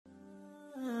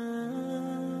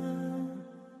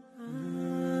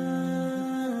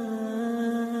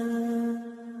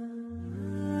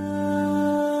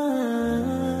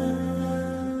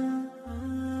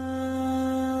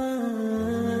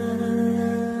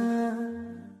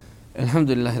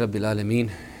Alhamdulillahi Rabbil Alamin,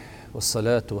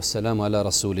 wassalatu wassalamu ala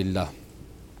Rasulillah.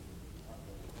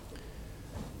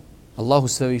 Allahu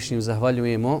Svevišnjim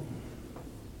zahvaljujemo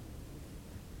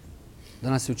da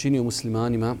nas je učinio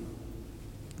muslimanima,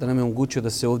 da nam je omogućio da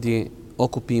se ovdje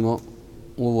okupimo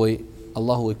u ovoj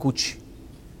Allahovoj kući,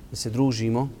 da se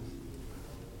družimo,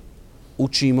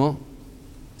 učimo,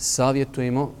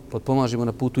 savjetujemo, potpomažemo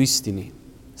na putu istini.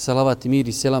 Salavat i mir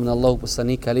i selam na Allahu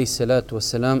poslanika, alejhi salatu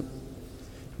wassalam,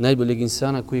 najboljeg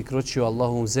insana koji je kročio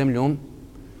Allahovom zemljom,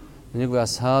 na njegove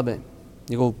ashabe,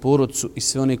 njegovu porodcu i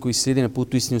sve one koji slijede na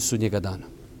putu istine sudnjega dana.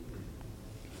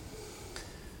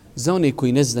 Za one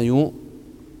koji ne znaju,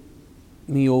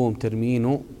 mi u ovom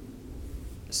terminu,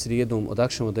 srijedom od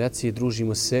akšama do jacije,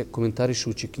 družimo se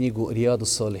komentarišući knjigu Rijadu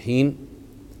Salihin,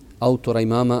 autora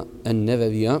imama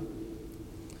An-Nevevija.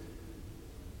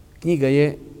 Knjiga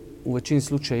je u većini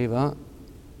slučajeva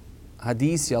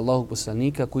hadisi Allahog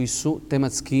poslanika koji su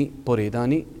tematski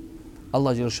poredani.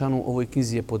 Allah dželešanu ovoj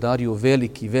knjizi je podario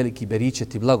veliki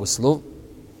beričet i blagoslov,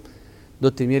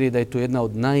 do te mjere da je to jedna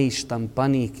od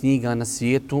najštampanijih knjiga na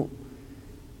svijetu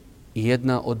i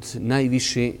jedna od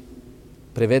najviše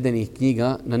prevedenih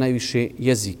knjiga na najviše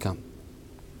jezika.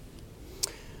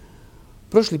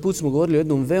 Prošli put smo govorili o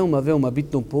jednom veoma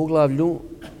bitnom poglavlju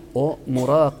o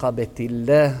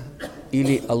muraqabetillah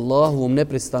ili Allahovom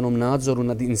neprestanom nadzoru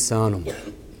nad insanom.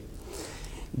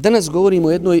 Danas govorimo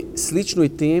o jednoj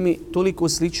sličnoj temi, toliko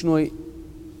sličnoj,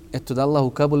 eto da Allah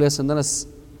ukabuli, ja sam danas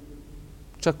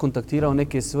čak kontaktirao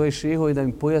neke svoje šehove da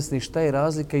mi pojasni šta je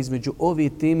razlika između ove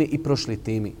teme i prošle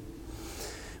teme.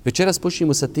 Večeras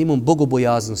počnemo sa temom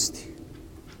bogobojaznosti.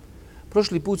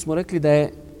 Prošli put smo rekli da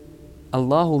je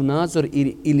Allahov nadzor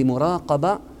ili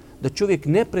muraqaba, da čovjek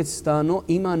neprestano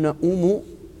ima na umu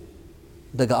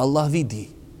da ga Allah vidi.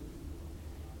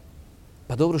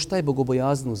 Pa dobro, šta je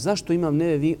bogobojaznost? Zašto Imam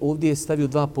Nevevi ovdje stavio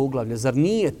dva poglavlja? Zar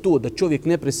nije to da čovjek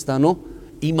neprestano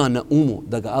ima na umu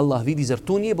da ga Allah vidi? Zar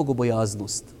to nije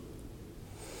bogobojaznost?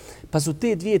 Pa su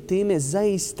te dvije teme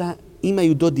zaista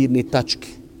imaju dodirne tačke.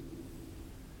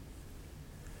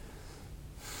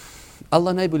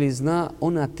 Allah najbolje zna,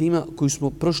 ona tema koju smo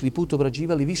prošli put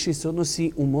obrađivali više se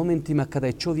odnosi u momentima kada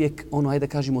je čovjek, ajde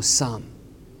da kažemo, sam.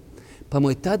 Pa mu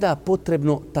je tada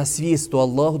potrebno ta svijest o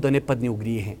Allahu da ne padne u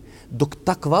grijehe. Dok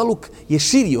takvaluk je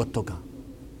širi od toga.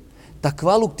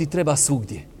 Takvaluk ti treba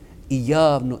svugdje. I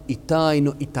javno, i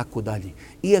tajno, i tako dalje.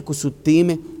 Iako su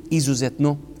teme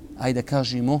izuzetno, ajde da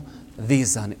kažemo,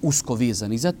 vezane, usko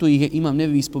vezane. I zato ih je Imam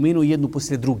Nevevi spomenuo jednu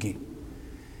poslije druge.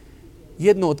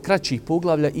 Jedno od kraćih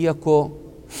poglavlja, iako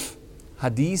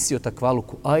hadisi o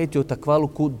takvaluku, ajeti o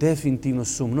takvaluku definitivno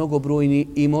su mnogobrojni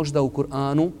i možda u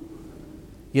Kur'anu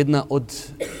jedna od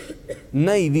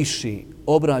najviše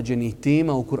obrađenih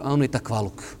tema u Kur'anu je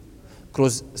takvaluk.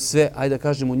 Kroz sve, ajde da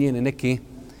kažemo, njene neke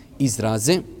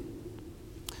izraze.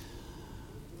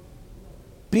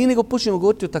 Prije nego počnemo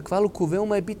govoriti o takvaluku,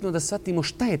 veoma je bitno da shvatimo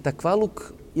šta je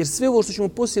takvaluk, jer sve ovo što ćemo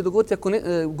poslije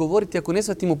govoriti ako ne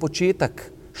shvatimo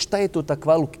početak, šta je to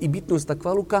takvaluk i bitnost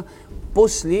takvaluka,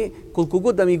 poslije, koliko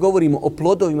god da mi govorimo o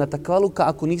plodovima takvaluka,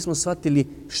 ako nismo shvatili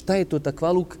šta je to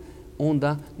takvaluk,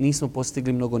 onda nismo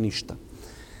postigli mnogo ništa.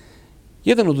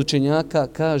 Jedan od učenjaka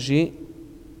kaže,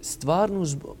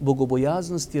 stvarnost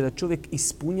bogobojaznosti je da čovjek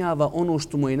ispunjava ono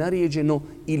što mu je naređeno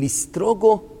ili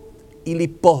strogo ili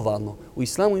pohvalno. U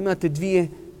islamu imate dvije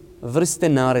vrste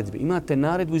naredbi. Imate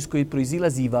naredbu iz koje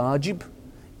proizilazi vađib,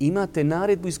 imate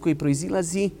naredbu iz koje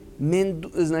proizilazi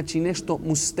znači nešto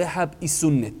mustehab i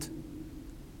sunnet.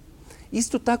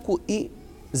 Isto tako i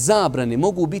zabrane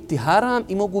mogu biti haram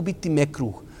i mogu biti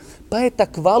mekruh. Pa je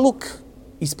takvaluk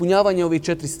ispunjavanje ove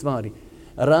četiri stvari.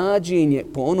 Rađenje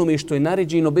po onome što je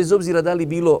naređeno, bez obzira da li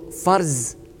bilo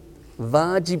farz,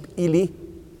 vađib ili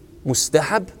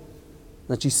mustahab,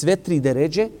 znači sve tri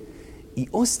deređe, i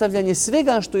ostavljanje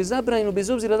svega što je zabranjeno, bez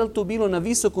obzira da li to bilo na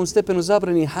visokom stepenu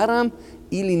zabrani haram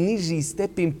ili niži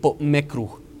stepen po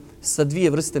mekruh, sa dvije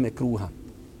vrste mekruha.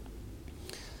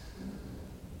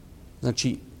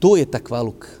 Znači, to je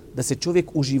takvaluk. Da se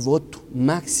čovjek u životu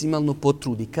maksimalno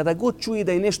potrudi. Kada god čuje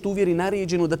da je nešto u vjeri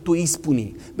naređeno, da to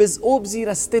ispuni. Bez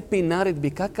obzira stepen naredbe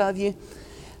kakav je,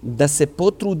 da se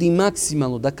potrudi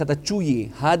maksimalno, da kada čuje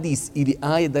hadis ili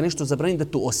ajet da nešto zabrani, da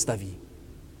to ostavi.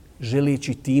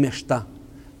 Želeći time šta?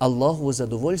 Allahovo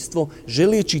zadovoljstvo,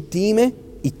 želeći time,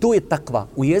 i to je takva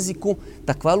u jeziku,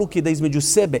 takvaluk je da između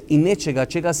sebe i nečega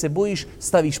čega se bojiš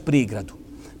staviš pregradu.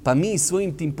 Pa mi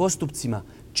svojim tim postupcima,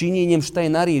 činjenjem šta je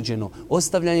naređeno,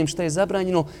 ostavljanjem šta je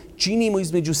zabranjeno, činimo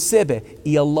između sebe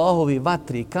i Allahove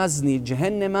vatre, kazni,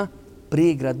 džehennema,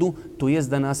 pregradu, to jest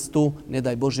da nas to, ne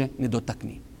daj Bože, ne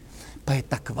dotakni. Pa je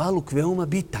takvaluk veoma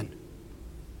bitan.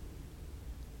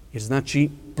 Jer znači,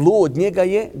 plod njega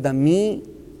je da mi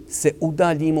se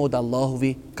udaljimo od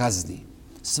Allahovi kazni.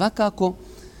 Svakako,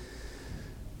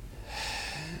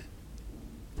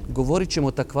 govorit ćemo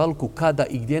o takvaluku kada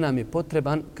i gdje nam je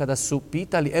potreban. Kada su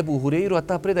pitali Ebu Hureyru, a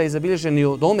ta predaja je zabilježena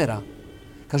od Omera,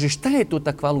 kaže, šta je to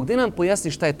takvaluk? Gdje nam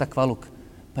pojasni šta je takvaluk?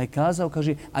 Pa je kazao,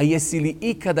 kaže, a jesi li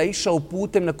ikada išao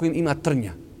putem na kojem ima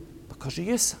trnja? Pa kaže,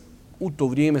 jesam. U to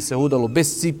vrijeme se hodalo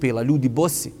bez cipela, ljudi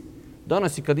bosi.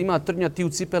 Danas i kad ima trnja, ti u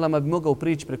cipelama bi mogao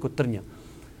prići preko trnja.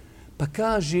 Pa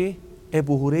kaže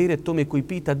Ebu Hureyre tome koji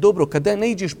pita, dobro, kada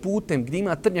ne iđeš putem gdje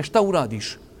ima trnja, šta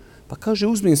uradiš? Pa kaže,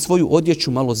 uzmem svoju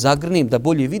odjeću, malo zagrnem da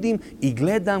bolje vidim i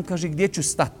gledam, kaže, gdje ću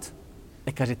stat.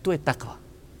 Kaže, to je takva.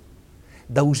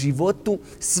 Da u životu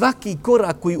svaki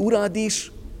korak koji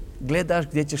uradiš, gledaš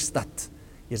gdje ćeš stat.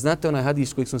 Jer znate onaj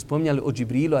hadis kojeg smo spominjali o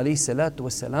Džibrilu, alaihi salatu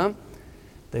wasalam,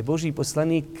 da je Božji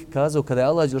poslanik kazao kada je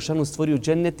Allah dželešanu stvorio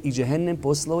džennet i džehennem,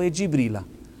 poslao je Džibrila.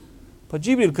 Pa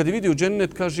Džibril kad je vidio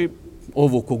džennet, kaže,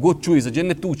 ovo kogod čuje za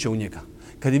džennet, uće u njega.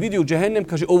 Kad je vidio džehennem,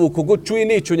 kaže, ovo kogod čuje,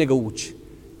 neće u njega ući.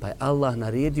 Pa je Allah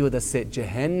naredio da se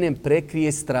džehennem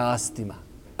prekrije strastima.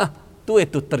 To je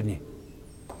to trnje.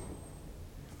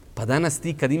 Pa danas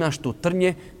ti kad imaš to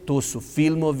trnje, to su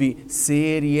filmovi,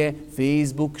 serije,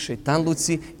 Facebook,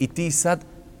 šejtanluci i ti sad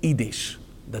ideš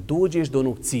da dođeš do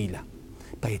onog cilja.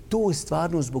 Pa je to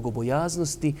stvarno zbog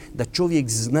bogobojaznosti da čovjek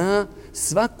zna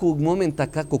svakog momenta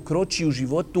kako kroči u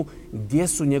životu, gdje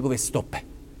su njegove stope.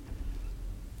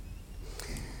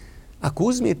 Ako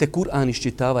uzmijete Kur'an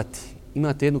iščitavati,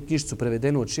 imate jednu knjižicu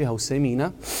prevedenu od šeha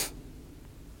Usemina,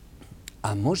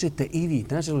 a možete i vi,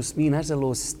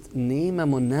 nažalost,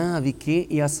 nemamo navike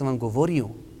i ja sam vam govorio.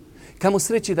 Kamo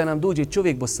sreće da nam dođe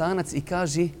čovjek Bosanac i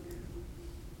kaže,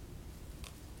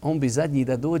 on bi zadnji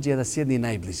da dođe, a da sjedni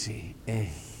najbliži.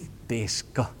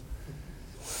 Teško.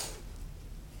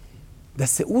 Da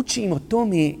se učimo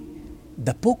tome,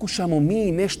 da pokušamo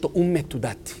mi nešto ummetu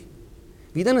dati.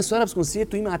 Vi danas u arapskom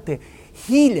svijetu imate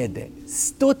hiljade,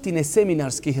 stotine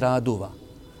seminarskih radova.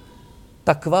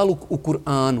 Takvaluk u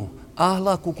Kur'anu,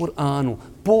 ahlak u Kur'anu,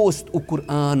 post u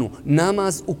Kur'anu,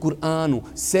 namaz u Kur'anu,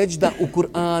 seđda u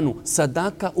Kur'anu,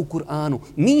 sadaka u Kur'anu.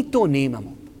 Mi to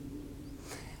nemamo.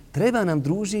 Treba nam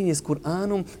druženje s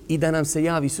Kur'anom i da nam se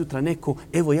javi sutra neko,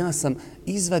 evo ja sam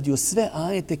izvadio sve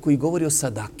ajete koji govori o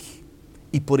sadaki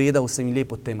i poredao sam im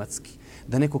lijepo tematski.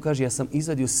 Da neko kaže ja sam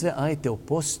izvadio sve ajete o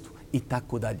postu i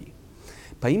tako dalje.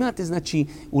 Pa imate znači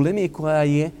uleme koja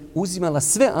je uzimala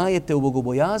sve ajete o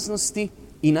bogobojaznosti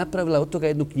i napravila od toga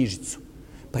jednu knjižicu.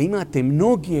 Pa imate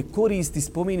mnoge koristi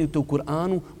spomenute u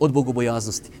Kur'anu od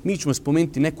bogobojaznosti. Mi ćemo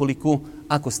spomenuti nekoliko,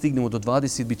 ako stignemo do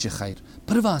 20, bit će hajr.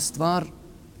 Prva stvar,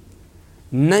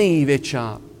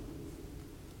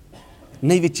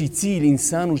 najveći cilj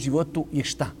insanu u životu je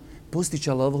šta? Postići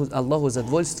Allahovo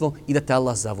zadovoljstvo i da te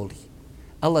Allah zavoli.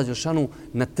 Allah dželešanu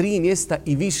na 3 mjesta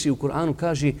i više u Kur'anu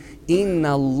kaže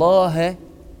inna Allahe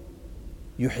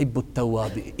yuhibbu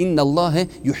at-tawwabin, inna Allahe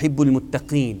yuhibbu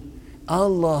al-muttaqin.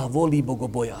 Allah voli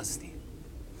bogobojazni.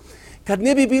 Kad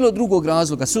ne bi bilo drugog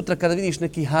razloga, sutra kada vidiš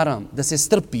neki haram, da se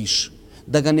strpiš,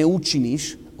 da ga ne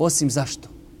učiniš, osim zašto?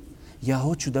 Ja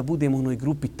hoću da budem u onoj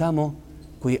grupi tamo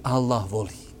koji Allah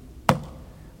voli.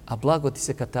 A blago ti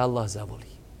se kad te Allah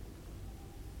zavoli.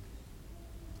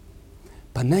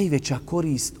 Pa najveća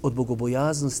korist od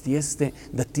bogobojaznosti jeste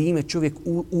da time čovjek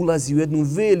ulazi u jednu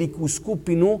veliku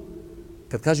skupinu.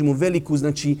 Kad kažemo veliku,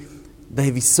 znači da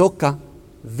je visoka,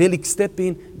 velik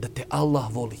stepen, da te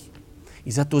Allah voli.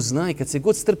 I zato znaj, kad se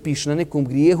god strpiš na nekom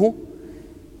grijehu,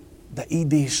 da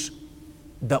ideš,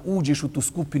 da uđeš u tu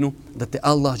skupinu, da te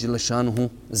Allah dželešanuhu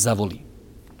zavoli.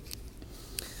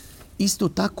 Isto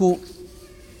tako,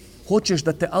 hoćeš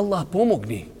da te Allah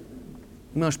pomogne.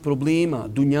 Imaš problema,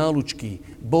 dunjalučki,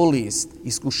 bolest,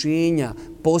 iskušenja,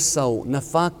 posao,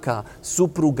 nafaka,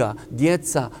 supruga,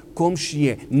 djeca,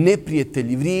 komšije,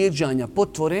 neprijatelji, vrijeđanja,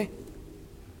 potvore,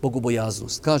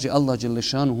 bogobojaznost. Kaže Allah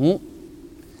dželešanuhu,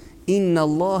 inna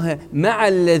Allahe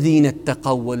ma'al ladhina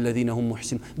taqaw wal ladhina hum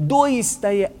muhsin. Doista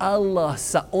je Allah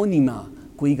sa onima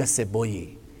koji ga se boje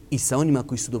i sa onima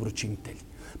koji su dobročinitelji.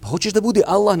 Pa hoćeš da bude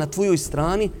Allah na tvojoj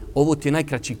strani, ovo ti je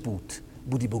najkraći put.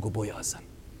 Budi bogobojazan.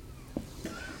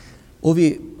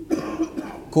 Ovi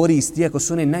koristi, iako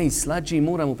su one najslađije,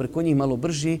 moramo preko njih malo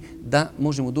brže da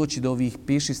možemo doći do ovih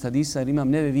 5-6 hadisa, jer Imam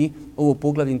Nevevi ovo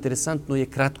poglavlje interesantno je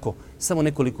kratko. Samo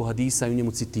nekoliko hadisa je u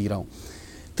njemu citirao.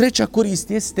 Treća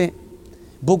korist jeste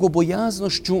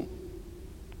bogobojaznošću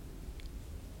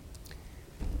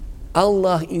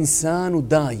Allah insanu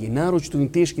daje, naročito u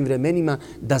teškim vremenima,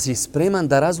 da se spreman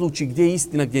da razluči gdje je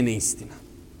istina, gdje je neistina.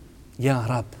 Ja,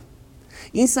 Rab.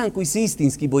 Insan koji se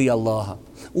istinski boji Allaha,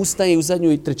 ustaje u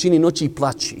zadnjoj trećini noći i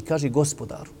plaći i kaže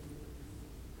Gospodaru,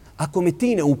 ako me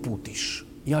ti ne uputiš,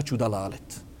 ja ću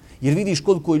dalalet. Jer vidiš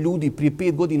koliko je ljudi prije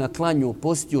 5 godina klanjao,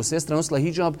 postio, sestra nosila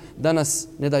hidžab, danas,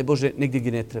 ne daj Bože, negdje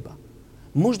gdje ne treba.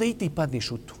 Možda i ti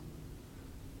padneš u to.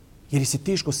 Jer je se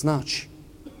teško snaći.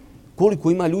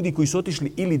 Koliko ima ljudi koji su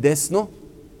otišli ili desno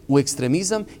u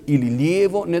ekstremizam ili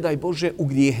lijevo, ne daj Bože, u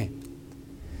grijehe.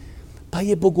 Pa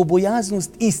je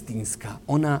bogobojaznost istinska.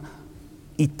 Ona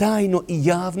i tajno i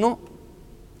javno,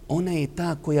 ona je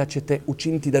ta koja će te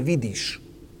učiniti da vidiš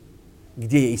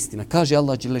gdje je istina. Kaže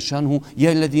Allah dželle šanuhu: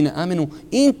 "Ja alladine amenu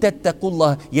in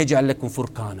tattaqullah yaj'al lakum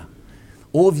furqana."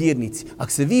 O vjernici,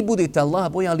 ako se vi budete Allaha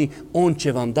bojali, on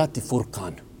će vam dati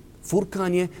furkan.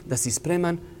 Furkan je da si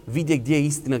spreman vidjeti gdje je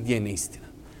istina, gdje je neistina.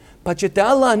 Pa će te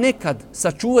Allah nekad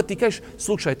sačuvati i kažeš,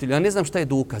 slušajte, ja ne znam šta je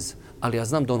dokaz, ali ja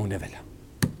znam da ono ne velja.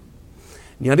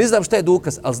 Ja ne znam šta je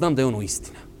dokaz, ali znam da je ono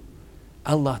istina.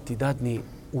 Allah ti dadne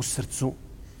u srcu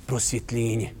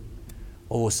prosvjetljenje.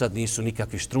 Ovo sad nisu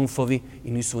nikakvi štrumfovi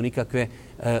i nisu nikakve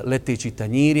leteći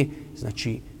tanjiri.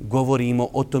 Znači, govorimo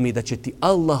o tome da će ti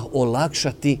Allah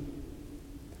olakšati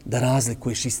da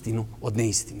razlikuješ istinu od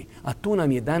neistini. A tu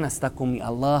nam je danas, tako mi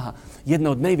Allaha,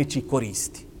 jedna od najvećih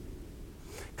koristi.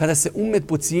 Kada se umet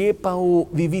pocijepao,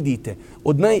 vi vidite,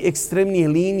 od najekstremnije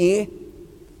linije,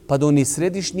 pa do one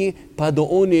središnje, pa do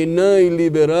one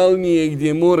najliberalnije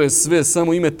gdje more sve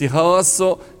samo imati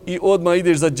haso i odmah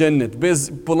ideš za džennet.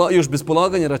 Još bez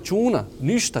polaganja računa,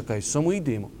 ništa kaj, samo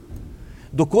idemo.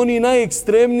 Dok oni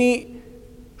najekstremniji,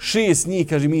 6 njih,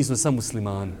 kaže, mi smo samo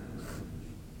muslimani.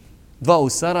 2 u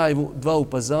Sarajevu, 2 u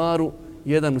Pazaru,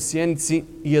 1 u Sjenici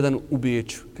i 1 u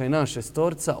Beču. Kaj naše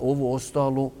šestorca, ovo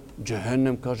ostalo,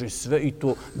 džehennem, kaže, sve i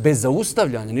to bez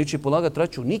zaustavljanja, neće polagati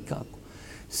račun nikako.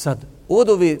 Sad, od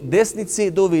ove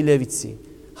desnice do ove ljevice,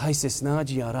 haj se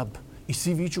snađi, ja rab. I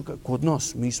svi viču, kod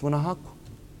nas, mi smo na haku.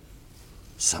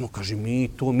 Samo kaže,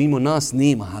 mimo nas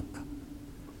nema haka.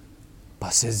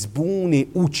 Pa se zbuni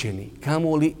učeni,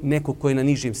 kamoli neko ko je na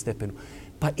nižem stepenu.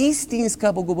 Pa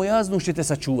istinska bogobojaznost će te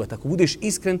sačuvati. Ako budeš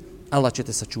iskren, Allah će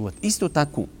te sačuvati. Isto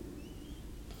tako,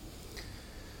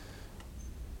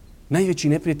 najveći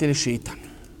neprijatelj je šeitan.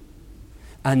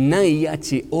 A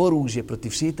najjače oružje protiv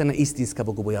šeitana istinska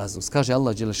bogobojaznost. Kaže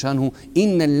Allah dželle šanuhu: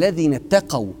 "Innal ladhina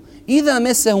taqaw idha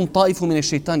massahum ta'ifun min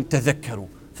ash-shaytani tadhakkaru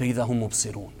fa idha hum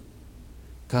mubsirun."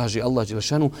 Kaže Allah dželle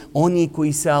šanuhu, oni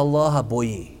koji se Allaha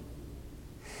boje.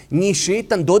 Ni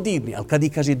šeitan dodirni, ali kad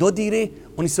ih kaže dodire,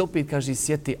 oni se opet kaže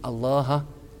sjeti Allaha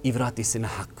i vrati se na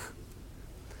hak.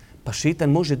 Pa šeitan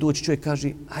može doći, čovjek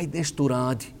kaže, ajde nešto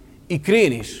uradi i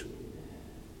kreniš.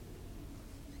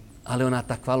 Ali ona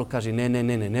takvalu kaže,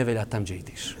 ne velja tam gdje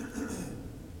ideš.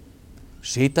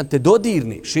 Šeitan te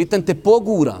dodirni, šeitan te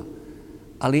pogura,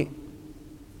 ali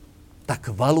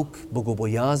takvaluk,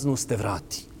 bogobojaznost te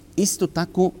vrati. Isto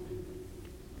tako,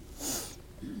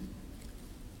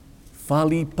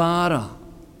 fali para,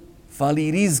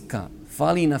 fali rizka,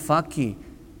 fali nafaki,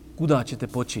 kuda ćete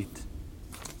početi?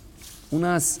 U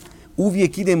nas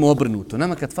uvijek idemo obrnuto.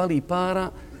 Nama kad fali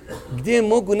para, gdje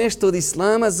mogu nešto od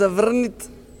islama zavrniti,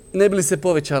 ne bi li se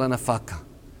povećala nafaka.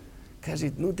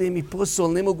 Kaže, nude mi posao,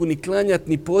 ali ne mogu ni klanjati,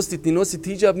 ni postiti, ni nositi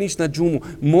hidžab, niš na džumu.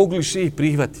 Mogu li šejih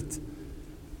prihvatiti?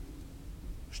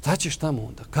 Šta ćeš tamo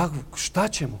onda? Šta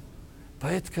ćemo?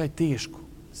 Pa etka je teško.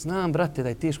 Znam, brate, da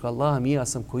je teško. Allah mi, ja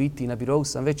sam ko i ti, na birovu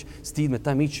sam već, stid me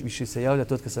tam ići, više se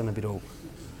javljati od kad sam na birovu.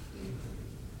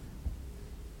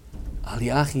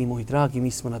 Ali, ahi, moji dragi,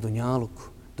 mi smo na Dunjaluku.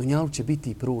 Dunjaluk će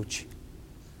biti i proći.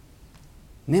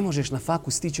 Ne možeš na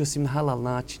faku stići osim na halal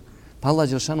način. Pa Allah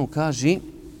dželešanu kaže: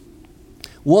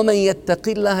 وَمَنْ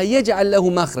يَتَّقِ اللَّهَ يَجْعَلْ لَهُ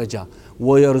مَخْرَجًا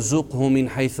وَيَرْزُقْهُ مِنْ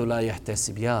حَيْثُ لَا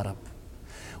يَحْتَسِبْ. Ja Rab,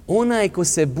 onaj ko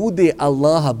se bude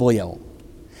Allaha bojao,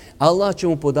 Allah će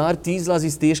mu podariti izlaz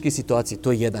iz teške situacije.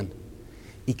 To je jedan.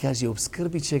 I kaže,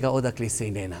 obskrbit će ga odakle se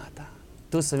i ne nada.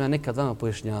 To sam ja nekad vama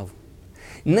pojašnjavao.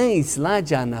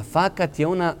 Najslađa nafakat je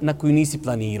ona na koju nisi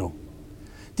planirao.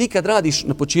 Ti kad radiš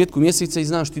na početku mjeseca i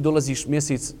znaš ti dolaziš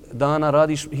mjesec dana,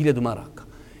 radiš 1000 maraka.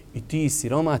 I ti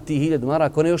siroma, ti 1000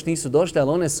 maraka, one još nisu došle,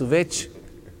 ali one su već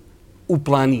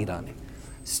uplanirane.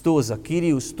 100 za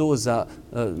kiriju, 100 za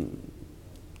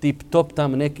tip top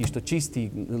tam neki što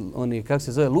čisti, one, kako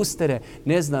se zove, lustere,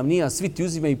 ne znam, nija, svi ti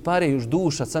uzimaju pare, još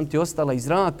duša, sam ti ostala i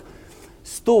zrak.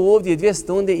 100 ovdje,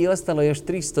 200 ondje i ostalo još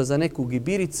 300 za neku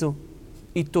gibiricu.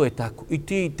 I to je tako. I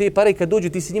ti, te pare kad dođu,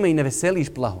 ti se njima i ne veseliš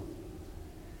plaho.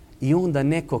 I onda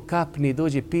neko kapne,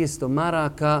 dođe 500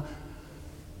 maraka,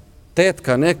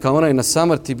 tetka neka, ona je na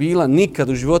samrti bila, nikad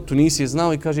u životu nisi je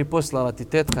znao i kaže, poslala ti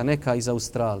tetka neka iz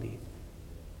Australije.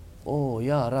 O,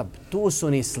 ja Rab, to su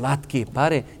one slatke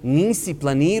pare, nisi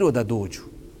planirao da dođu.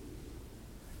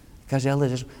 Kaže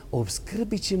Allah,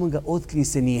 obskrbit ćemo ga, otkrije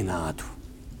se nije nadu.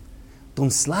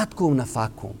 Tom slatkom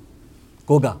nafakom.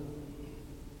 Koga?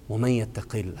 وَمَنْ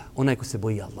يَتَّقِ اللَّهَ. Onaj ko se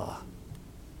boji Allaha.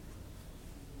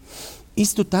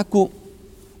 Isto tako,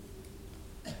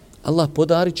 Allah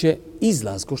podarit će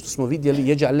izlaz, kao što smo vidjeli,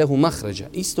 يَجَعْ لَهُ مَحْرَجَ.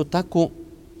 Isto tako,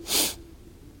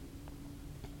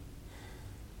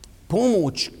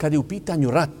 pomoć kada je u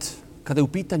pitanju rat, kada je u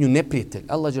pitanju neprijatelj.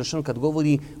 Allah dželešanu kad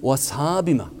govori o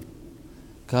ashabima,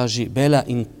 kaže bela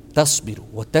in tasbiru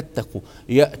wa tattaqu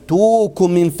ya'tukum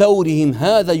min fawrihim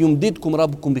hadha yumdidkum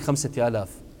rabbukum bi 5000.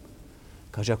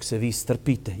 Kaže ako se vi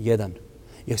strpite jedan,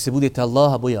 i ako se budete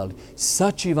Allaha bojali,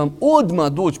 sad će vam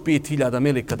odmah doći 5000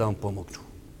 meleka da vam pomognu.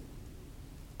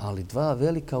 Ali dva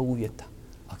velika uvjeta.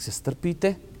 Ako se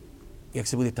strpite i ako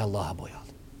se budete Allaha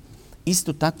bojali.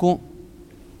 Isto tako,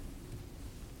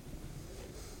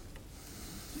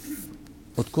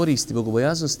 od koristi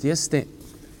bogobojaznosti jeste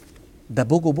da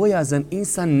bogobojazan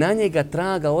insan na njega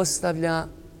traga ostavlja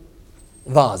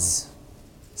vaz,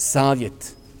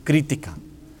 savjet, kritika.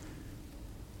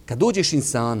 Kad dođeš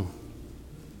insanu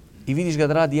i vidiš ga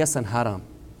da radi jasan haram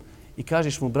i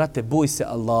kažeš mu, brate, boj se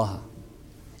Allaha,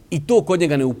 i to kod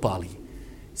njega ne upali,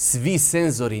 svi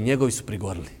senzori njegovi su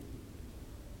prigorili.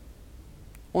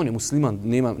 On je musliman,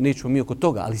 nećemo mi oko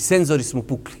toga, ali senzori su mu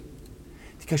pukli.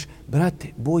 Ti kažeš, brate,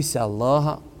 boj se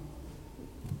Allaha,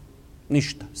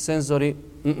 ništa, senzori,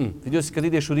 Vidio si kad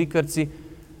ideš u rikarci,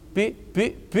 pi,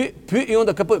 i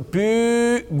onda kad pi,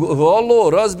 halo,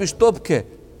 razbiš topke.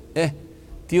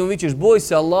 Ti on vićeš, boj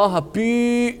se Allaha,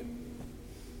 pi,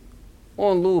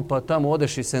 on lupa, tamo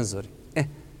odeš i senzori.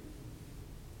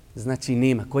 Znači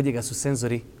nema, kod njega su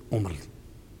senzori umrli.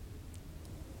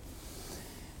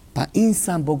 Pa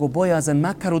insan bogobojazan,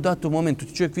 makar u datom momentu,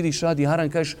 ti čovjek vidiš radi haram,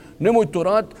 kažeš nemoj to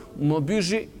rad,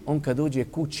 biži, on kad dođe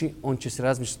kući, on će se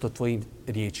razmišljati o tvojim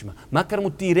riječima. Makar mu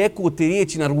ti rekao te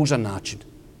riječi na ružan način.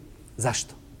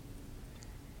 Zašto?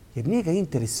 Jer njega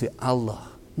interesuje Allah,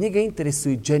 njega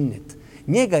interesuje džennet,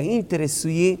 njega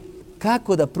interesuje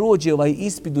kako da prođe ovaj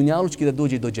ispit dunjalučki da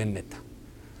dođe do dženneta.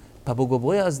 Pa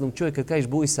bogobojaznom čovjek kad kažeš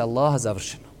boj se Allaha,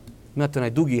 završeno. Imate onaj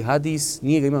dugi hadis,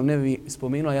 nije ga imam nebi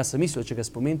spomenuo, a ja sam mislio da će ga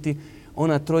spomenuti,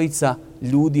 ona trojica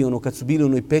ljudi, kad su bili u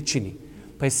onoj pećini,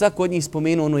 pa je svako od njih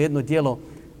spomenuo ono jedno djelo,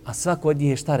 a svako od njih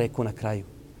je šta rekao na kraju?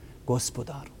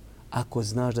 Gospodaru, ako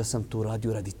znaš da sam to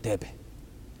radio radi tebe.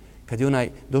 Kad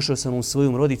je došao sa onom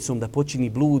svojom rodicom da počini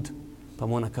blud, pa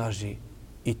mu ona kaže,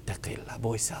 ittaqillah,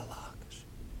 boj se Allah.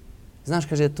 Znaš,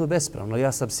 kaže, to je bespravno,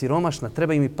 ja sam siromašna,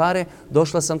 treba mi pare,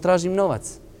 došla sam, tražim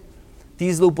novac.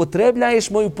 Ti zloupotrebljaješ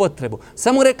moju potrebu.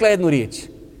 Samo rekla jednu riječ.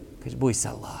 Kaže, boj se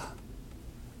Allah.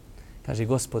 Kaže,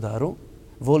 gospodaru,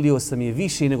 volio sam je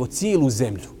više nego cijelu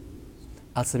zemlju,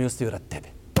 ali sam je ostavio rad tebe.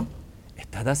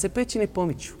 Tada se pećine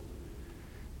pomiču.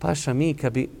 Paša, mi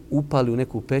kad bi upali u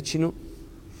neku pećinu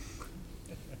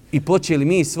i počeli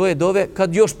mi svoje dove,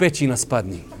 kad još pećina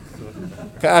spadni.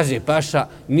 Kaže, paša,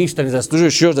 ništa ne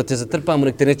zaslužuješ još da te zatrpamo,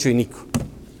 nek te ne čuje niko.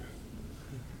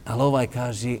 Ali ovaj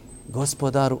kaže,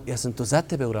 gospodaru, ja sam to za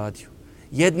tebe uradio.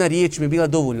 Jedna riječ mi je bila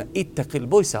dovoljna. Ittaqil,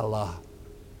 boj se Allaha.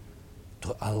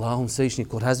 To Allahom svevišnji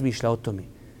ko razmišlja o tome.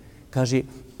 Kaže,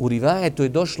 u rivajetu je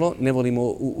došlo, ne volimo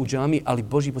u džami, ali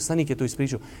Božji poslanik je to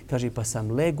ispričao. Kaže, pa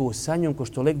sam legao sa njom ko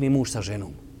što legne muž sa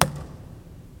ženom.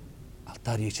 Ali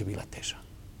ta riječ je bila teža.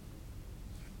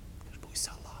 Kaže, boj se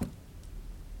Allaha.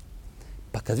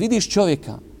 Pa kad vidiš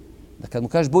čovjeka, da kad mu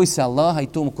kažeš boj se Allaha i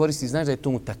to mu koristi, znaš da je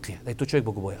to mu takija, da je to čovjek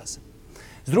bogobojazan.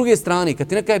 S druge strane, kad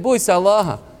ti nekaj boj se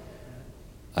Allaha,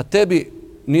 a tebi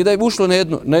nije da je ušlo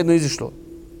na jedno izišlo,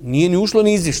 nije ni ušlo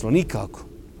ni izišlo, nikako.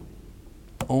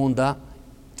 Onda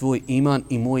tvoj iman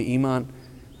i moj iman,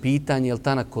 pitanje je li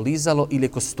ta nakolizalo ili je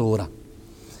kostora.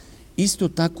 Isto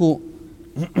tako,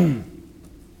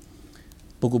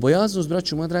 bogobojaznost,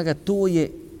 braćo moja draga, to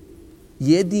je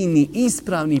jedini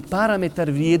ispravni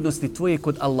parametar vrijednosti tvoje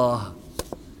kod Allaha.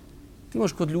 Ti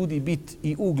možeš kod ljudi biti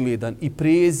i ugledan, i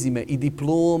prezime, i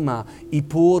diploma, i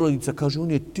porodica. Kaže,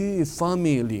 on je te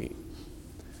familije.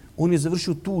 On je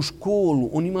završio tu školu,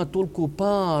 on ima toliko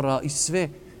para i sve.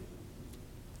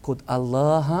 Kod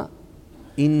Allaha,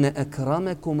 inne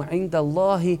akramakum inda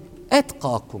Allahi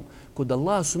etqakum. Kod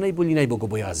Allaha su najbolji i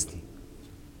najbogobojazni.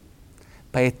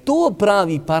 Pa je to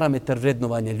pravi parametar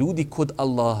vrednovanja ljudi kod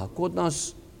Allaha. Kod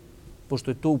nas,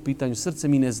 pošto je to u pitanju srce,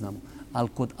 mi ne znamo. Ali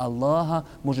kod Allaha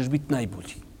možeš biti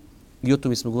najbolji. I o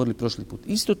tome smo govorili prošli put.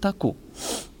 Isto tako,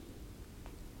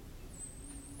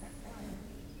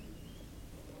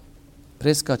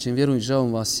 preskačem, vjerujem, žao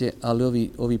vas je,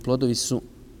 ali ovi plodovi su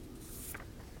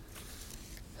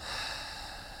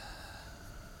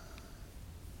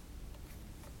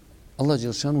Allah Allah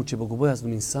dželešanu će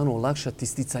bogobojaznom insanu olakšati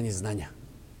sticanje znanja.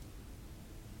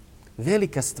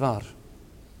 Velika stvar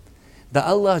da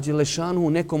Allah dželešanu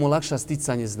nekom olakša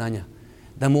sticanje znanja,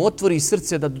 da mu otvori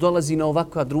srce da dolazi na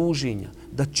ovakva druženja,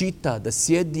 da čita, da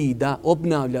sjedi, da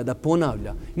obnavlja, da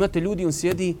ponavlja. Imate ljudi, on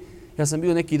sjedi, ja sam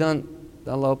bio neki dan,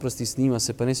 Allah oprosti, snima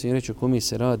se, pa ne smijem reći o kome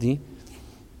se radi,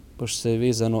 pošto se je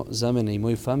vezano za mene i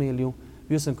moju familiju.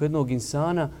 Bio sam kod jednog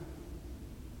insana,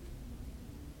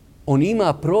 on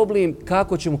ima problem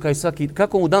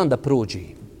kako mu dan da prođe.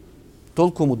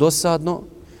 Toliko mu dosadno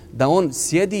da on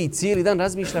sjedi i cijeli dan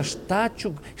razmišlja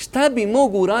šta bi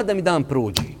mogu uraditi da mi dan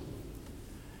prođe.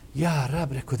 Ja,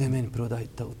 rab, rekao da meni prodaj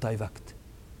taj vakt.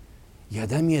 Ja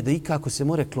da mi je da ikako se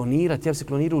more klonirati, ja bi se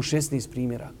klonirao u 16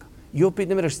 primjeraka. I opet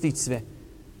ne moraš stići sve.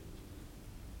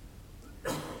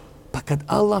 Pa kad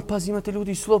Allah pazi, imate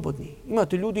ljudi slobodni.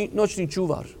 Imate ljudi noćni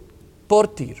čuvar,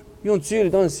 portir. I on cijeli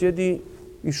dan sjedi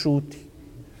i šuti.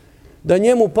 Da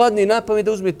njemu padne na pamet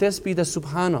da uzme tesbih i da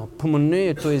subhana. Pa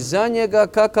ne, to je za njega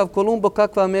kakav Kolumbo,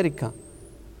 kakva Amerika.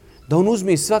 Da on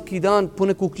uzme svaki dan po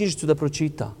neku knjižicu da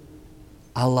pročita.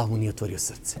 Allah mu nije otvorio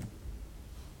srce.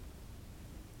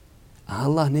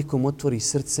 Allah nekom otvori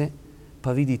srce,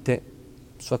 pa vidite,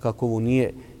 svakako ovo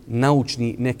nije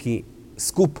naučni neki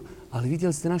skup, ali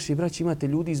vidjeli ste naši braći, imate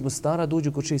ljudi iz Mostara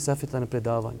dođu kod Šejh Safeta na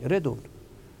predavanje. Redovno.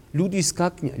 Ljudi iz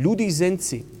Kaknja, ljudi iz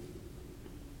Zenci.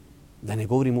 Da ne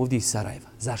govorim ovdje iz Sarajeva.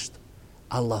 Zašto?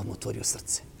 Allah mu otvorio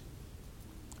srce.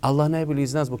 Allah najbolje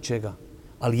zna zbog čega.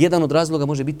 Ali jedan od razloga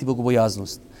može biti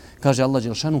bogobojaznost. Kaže Allah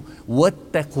dželešanu: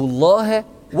 "Wattaqu Allaha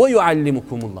wa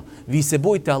yu'allimukum Allah." Vi se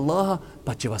bojite Allaha,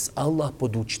 pa će vas Allah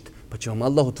podučiti, pa će vam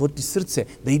Allah otvoriti srce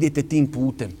da idete tim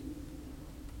putem.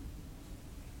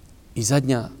 I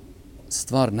zadnja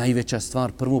stvar, najveća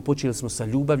stvar, prvo počeli smo sa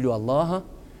ljubavlju Allaha,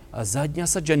 a zadnja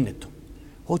sa džennetom.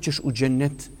 Hoćeš u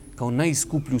džennet kao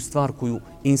najskuplju stvar koju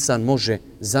insan može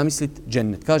zamisliti,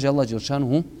 džennet. Kaže Allah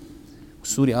dželešanu u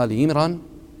suri Ali Imran,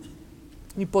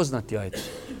 i poznati ajet: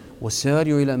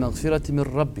 وَسَارِيُوا إِلَى مَغْفِرَةٍ مِنْ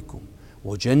رَبِّكُمْ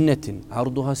وَجَنَّةٍ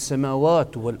عَرْضُهَا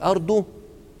السَّمَاوَاتُ وَالْأَرْضُ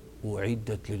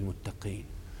أُعِدَّتْ لِلْمُتَّقِينَ.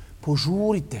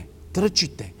 Požurite,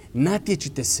 trčite,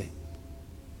 natječite se.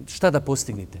 Šta da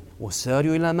postignete?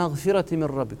 وَسَارِيُوا إِلَى مَغْفِرَةٍ مِنْ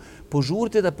رَبِّكُمْ.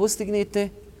 Požurite da postignete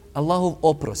Allahov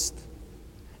oprost.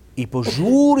 I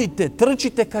požurite,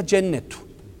 trčite ka džennetu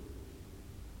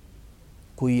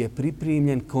koji je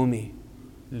pripremljen kome?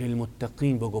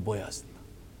 لِلْمُتَّقِينَ, bogobojazni.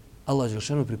 Allah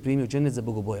dželešanu pripremio džennet za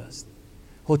bogobojazne.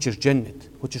 Hoćeš džennet,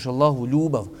 hoćeš Allahovu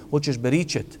ljubav, hoćeš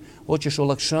beričet, hoćeš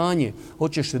olakšanje,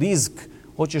 hoćeš rizk,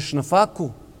 hoćeš nafaku,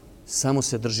 samo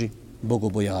se drži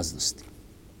bogobojaznosti.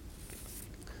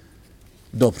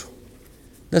 Dobro,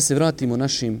 da se vratimo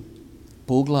našim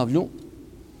poglavlju.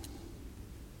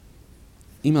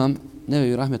 Imam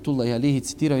Nevevi rahmetullahi alihi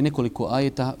citirao nekoliko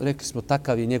ajeta, rekli smo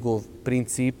takav je njegov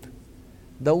princip,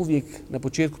 da uvijek na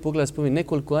početku pogleda spomeni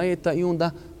nekoliko ajeta i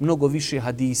onda mnogo više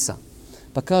hadisa.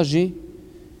 Pa kaže: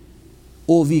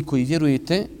 "O vi koji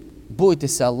vjerujete, bojte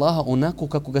se Allaha onako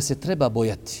kako ga se treba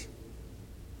bojati.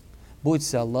 Bojte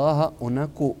se Allaha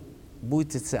onako,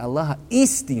 bojte se Allaha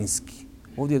istinski."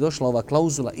 Ovdje je došla ova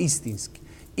klauzula istinski.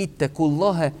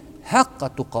 "Ittaqullaha haqqa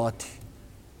tuqatih."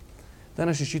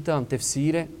 Danas čitavam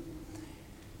tefsire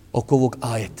oko ovog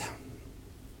ajeta.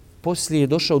 Poslije je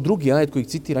došao drugi ajet koji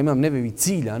citira Imam Nevevi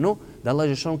ciljano, da Allah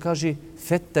dželešanu kaže: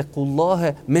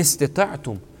 "Fattaqullaha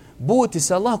mastata'tum." Bojte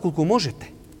se Allaha koliko možete.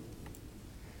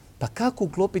 Pa kako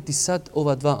uklopiti sad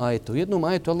ova dva ajeta? U jednom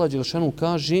ajetu Allah dželešanu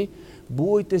kaže: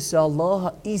 "Bojte se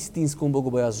Allaha istinskom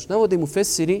bogobojaznošću." Navode mu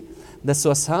fesiri da su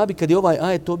ashabi, kad je ovaj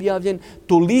ajet objavljen,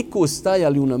 toliko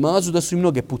stajali u namazu da su im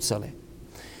noge pucale.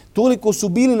 Toliko su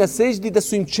bili na seždi da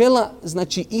su im čela,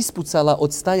 znači, ispucala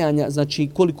od stajanja, znači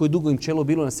koliko je dugo im čelo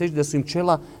bilo na seždi, da su im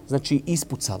čela, znači,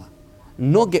 ispucala.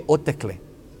 Noge otekle.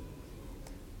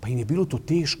 Pa im je bilo to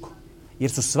teško,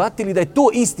 jer su shvatili da je to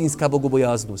istinska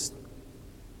bogobojaznost.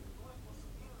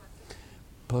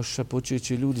 Paša,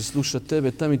 počeće ljudi slušati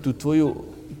tebe, tam i tu tvoju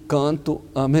kantu,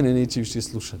 a mene neće više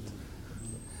slušati.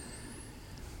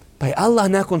 Pa je Allah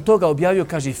nakon toga objavio,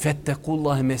 kaže: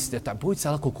 "Fattaqullaha mastata'tum." Bojte se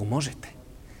Allaha koliko možete.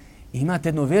 Imate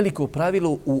jedno veliko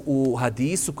pravilo u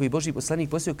hadisu koji Božji poslanik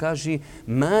poslije kaže: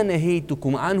 "Ma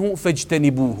nehejtukum anhu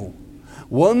fajtanibuhu,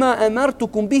 wa ma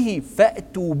amartukum bihi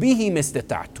fa'tu bihi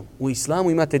mastata'tum." U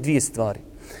islamu imate dvije stvari.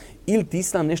 Ili ti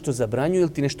islam nešto zabranjuje,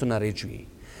 ili ti nešto naređuje.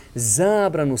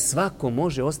 Zabranu svako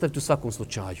može ostaviti u svakom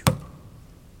slučaju.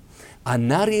 A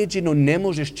naređeno ne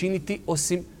možeš činiti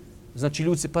osim, znači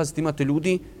ljudi se pazite, imate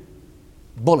ljudi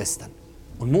bolestan.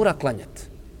 On mora klanjati,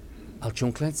 ali će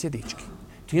on klanjati sjedički.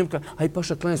 Ti njemu kaže: "Aj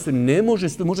paša, klanjati stoji." Ne može,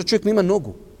 možda čovjek nema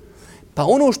nogu. Pa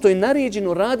ono što je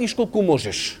naređeno radiš koliko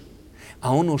možeš.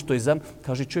 A ono što je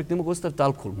kaže čovjek ne mogu ostaviti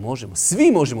alkohol. Možemo,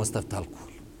 svi možemo ostaviti alkohol.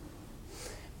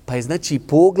 Pa je znači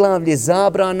poglavlje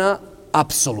zabrana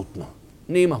apsolutno.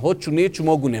 Nema hoću, neću,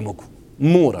 mogu, ne mogu.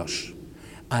 Moraš.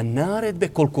 A naredbe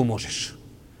koliko možeš.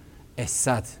 E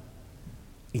sad,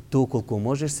 i to koliko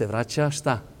možeš se vraća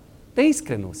šta? Na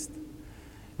iskrenost.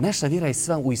 Naša vjera je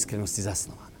sva u iskrenosti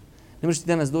zasnovana. Ne možeš ti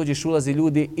danas dođeš, ulazi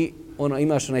ljudi i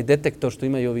imaš onaj detektor što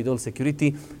imaju ovi dole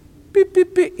security,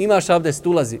 imaš abdest,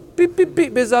 ulazi,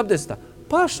 bez abdesta.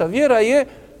 Paša, vjera je,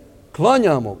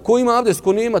 klanjamo. Ko ima abdest,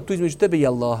 ko nema, tu između tebe i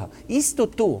Allaha. Isto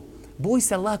to. Boj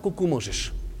se Allah koliko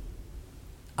možeš.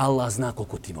 Allah zna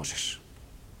koliko ti možeš.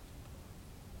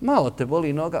 Malo te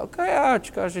boli noga,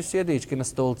 kaže, sjedički na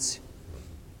stolci.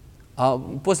 A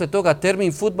posle toga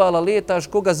termin fudbala letaš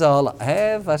koga za Allah.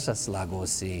 Vaša slago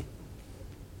si.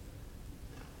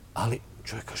 Ali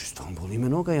čovjek kaže, stvarno boli me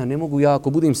noga, ja ne mogu, ja ako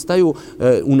budem staju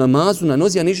u namazu na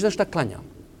nozi, ja neću da šta klanjam.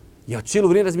 Ja cijelo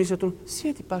vrijeme razmišljam o tom,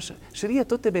 sjedi paša,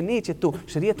 šerijat od tebe neće to,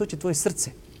 šerijat to će tvoje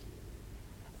srce.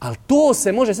 Ali to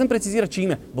se može sam precizirati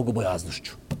čime?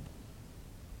 Bogobojaznošću.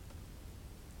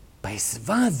 Pa je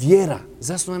sva vjera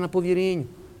zasnovana na povjerenju.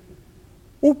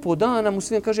 U po dana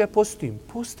musliman kaže, ja postim.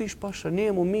 Postiš paša,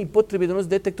 nemamo mi potrebe da nos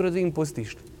detektora da im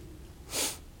postiš.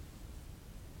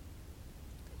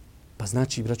 Pa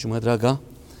znači, braćo moja draga,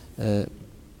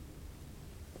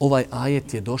 ovaj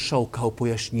ajet je došao kao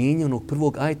pojašnjenje onog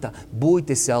prvog ajeta.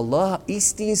 Bojte se Allaha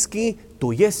istinski,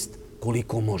 to jest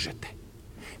koliko možete.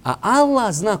 A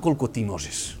Allah zna koliko ti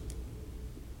možeš.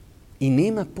 I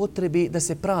nema potrebe da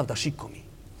se pravdaš ikomi.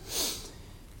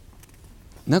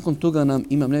 Nakon toga nam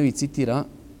Imam Nevevi citira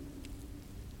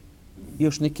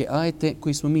još neke ajete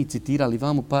koji smo mi citirali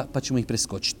vamo, pa ćemo ih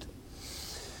preskočiti.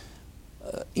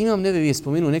 Imam Nevevi je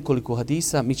spomenuo nekoliko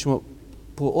hadisa, mi ćemo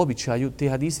po običaju te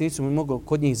hadise nismo mogli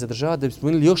kod njih zadržavati, da bi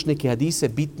spomenuli još neke hadise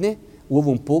bitne u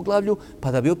ovom poglavlju,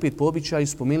 pa da bi opet po običaju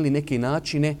spomenuli neke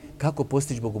načine kako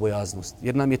postići bogobojaznost.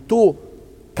 Jer nam je to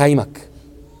kajmak.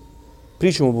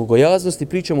 Pričamo o bogobojaznosti,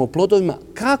 pričamo o plodovima,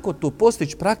 kako to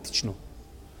postići praktično.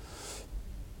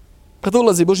 Kad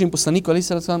dolaze Božijim poslaniku alejhi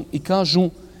selam i kažu,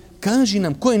 kaži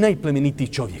nam ko je najplemenitiji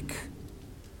čovjek.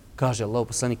 Kaže Allah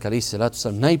poslanik alejhi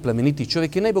selam, najplemenitiji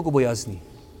čovjek je najbogobojazniji.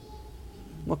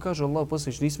 Ma kaže Allah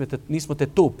poslanik, nismo te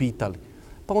to pitali.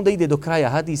 Pa onda ide do kraja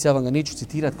hadis, ja vam ga neću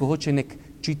citirati, ko hoće nek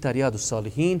čita Rijadu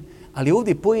Salihin, ali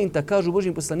ovdje poenta kažu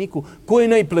Božijim poslaniku, ko je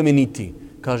najplemenitiji?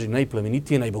 Kaže,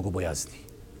 najplemenitiji je najbogobojazniji.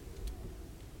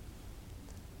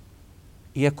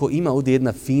 Iako ima ovdje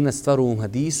jedna fina stvar u ovom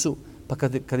hadisu, pa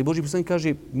kad je Božji poslanik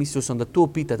kaže, mislio sam da to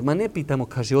pitate, ma ne pitamo,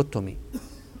 kaže o tome.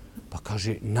 Pa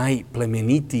kaže,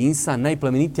 najplemenitiji insan,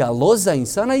 najplemenitija loza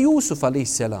insana Jusuf, alejhi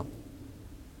selam.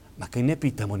 Ma kaj ne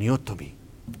pitamo ni o tome.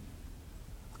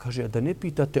 Kaže, da ne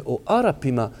pitate o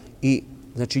Arapima i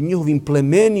znači njihovim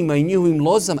plemenima i njihovim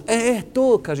lozama,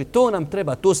 to, kaže, to nam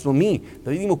treba, to smo mi,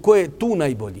 da vidimo ko je tu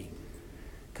najbolji.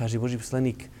 Kaže Božji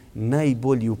poslanik,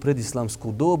 najbolji u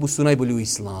predislamsku dobu su najbolji u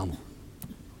islamu.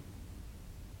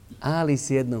 Ali s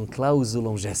jednom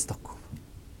klauzulom žestokom.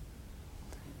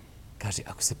 Kaže,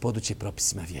 ako se poduče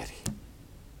propisima vjeri.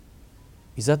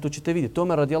 I zato ćete vidjeti,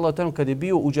 Omer radijallahu ta'ala kad je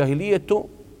bio u džahilijetu,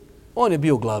 on je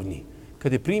bio glavni.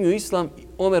 Kad je primio islam,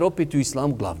 Omer opet u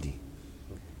islamu glavni.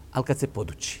 Ali kad se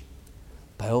poduči.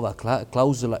 Pa je ova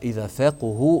klauzula idha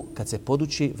faqahu, kad se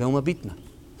poduči, veoma bitna.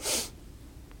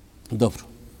 Dobro.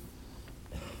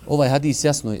 Ovaj hadis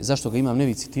jasno je zašto ga Imam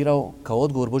Nevevi citirao kao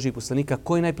odgovor Božijeg poslanika.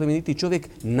 Ko je najplemenitiji čovjek?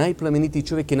 Najplemenitiji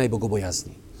čovjek je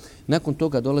najbogobojazniji. Nakon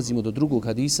toga dolazimo do drugog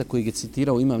hadisa koji je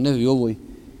citirao Imam Nevevi u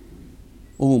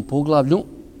ovom poglavlju.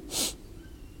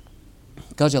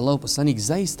 Kaže Allahov poslanik,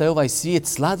 zaista je ovaj svijet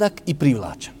sladak i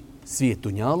privlačan. Svijet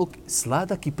dunjaluk,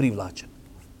 sladak i privlačan.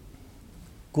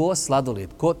 Ko sladoled,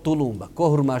 ko tulumba, ko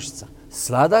hurmašica.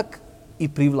 Sladak i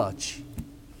privlači.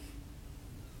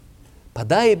 Pa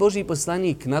daje Božji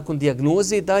poslanik nakon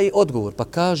dijagnoze, daje odgovor. Pa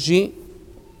kaže,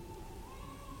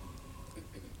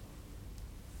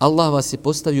 Allah vas je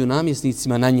postavio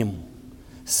namjesnicima na njemu.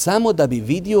 Samo da bi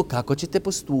vidio kako ćete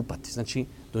postupati. Znači,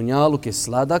 dunjaluk je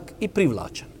sladak i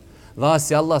privlačan.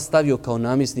 Vas je Allah stavio kao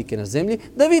namjesnike na zemlji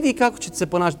da vidi kako ćete se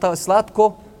ponašati.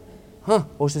 Slatko,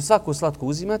 hoćete svako slatko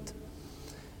uzimat?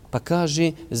 Pa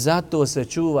kaže, zato se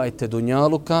čuvajte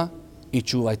dunjaluka i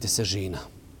čuvajte se žena.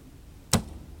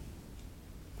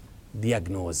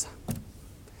 Dijagnoza.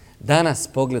 Danas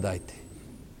pogledajte,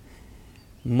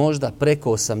 možda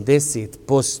preko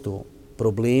 80%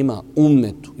 problema u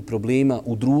ummetu i problema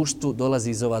u društvu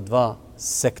dolazi iz ova dva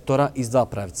sektora, iz dva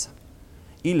pravca.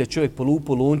 Ili čovjek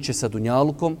polupo lonče sa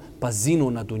dunjalukom, pa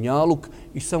zinu na dunjaluk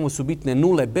i samo su bitne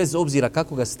nule bez obzira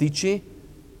kako ga stiče,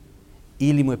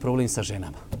 ili mu je problem sa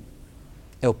ženama.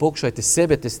 Evo, pokušajte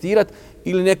sebe testirati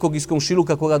ili nekog iz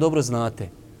komšiluka koga dobro znate.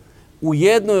 U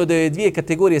jednoj od ove dvije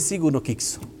kategorije sigurno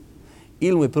kiksu.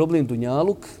 Ili mu je problem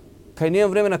dunjaluk, kaj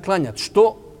nemam vremena klanjati,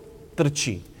 što?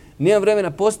 Trči. Nemam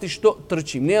vremena posti, što?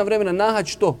 Trči. Nemam vremena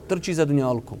nahać, što? Trči za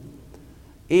dunjalukom.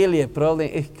 Ili je problem,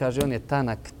 kaže, on je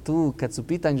tanak tu, kad su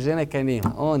pitanje žene, kaj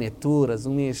nema. On je tu,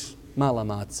 razumiješ, mala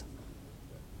maca.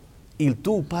 Ili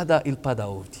tu pada, ili pada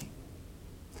ovdje.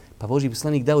 Pa Božji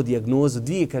poslanik dao dijagnozu,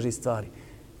 dvije, kaže, stvari.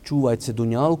 Čuvajte se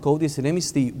dunjaluka, ovdje se ne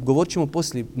misli, govorit ćemo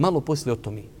malo poslije o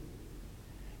tome.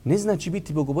 Ne znači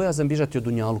biti bogobojazan, bježati od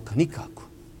dunjaluka, nikako.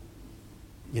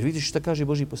 Jer vidiš šta kaže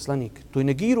Božji poslanik, to je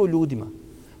negirao ljudima.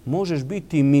 Možeš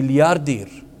biti milijardir,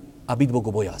 a biti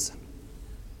bogobojazan.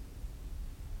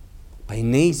 Pa i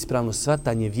neispravno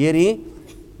shvatanje vjere,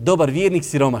 dobar vjernik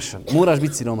siromašan, moraš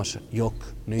biti siromašan. Jok,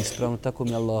 neispravno, tako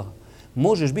mi Allah.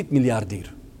 Možeš biti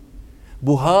milijardir.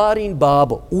 Buharin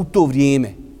babo u to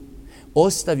vrijeme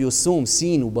ostavio svom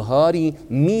sinu Buhari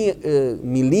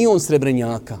milion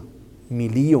srebrenjaka.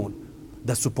 Milion.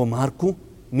 Da su po marku,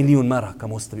 milion maraka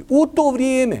mu ostavio. U to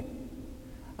vrijeme.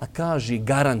 A kaže,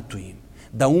 garantujem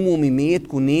da u mom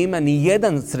imetku nema ni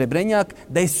jedan srebrenjak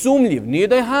da je sumljiv, nije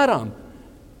da je haram.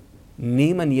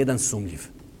 Nema ni jedan sumljiv.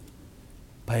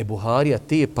 Pa je Buharija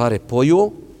te pare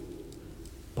pojio,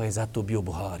 pa je zato bio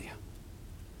Buharija.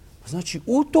 Znači,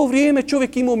 u to vrijeme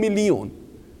čovjek imao milion.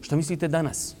 Šta mislite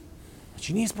danas?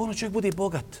 Znači, nije sporno čovjek bude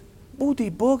bogat. Budi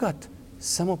bogat.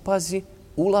 Samo pazi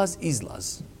ulaz,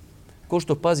 izlaz. Ko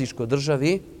što paziš kod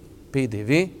države,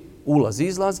 PDV, ulaz,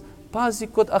 izlaz, pazi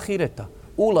kod ahireta.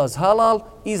 Ulaz halal,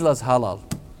 izlaz halal.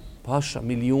 Paša,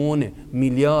 milijone,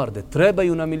 milijarde.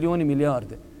 Trebaju na milijoni,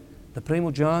 milijarde. Da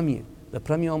pravimo džamije, da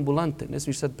pravimo ambulante. Ne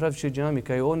smiješ sad praviti džamije,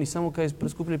 kaj oni samo kaj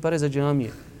preskupili pare za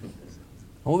džamije.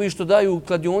 A ovi što daju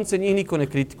kladionce, njih niko ne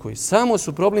kritikuje. Samo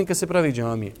su problem kad se pravi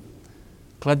džamije.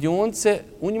 Kladionce,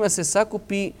 u njima se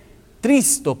sakupi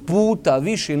 300 puta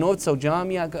više novca u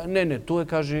džamija. Ne, to je,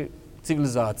 kaže,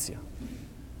 civilizacija.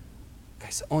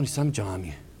 Oni sami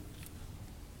džamije.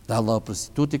 Da Allah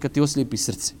oprosti. To ti kad ti oslijepi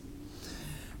srce.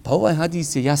 Pa ovaj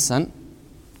hadis je jasan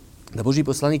da Božji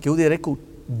poslanik je ovdje rekao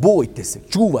bojte se,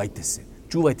 čuvajte se.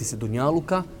 Čuvajte se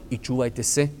dunjaluka i čuvajte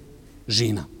se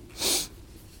žena.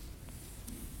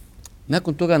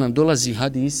 Nakon toga nam dolazi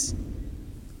hadis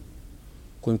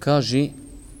kojim kaže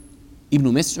Ibn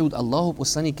Mes'ud, Allahu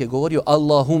poslanik je govorio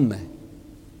Allahumme,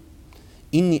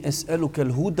 inni es'eluke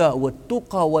l-huda wa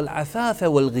tuqa wal afafa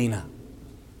wal ghina.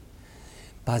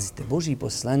 Pazite, Božji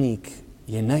poslanik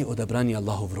je najodabraniji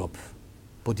Allahov rob.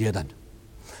 Pod jedan.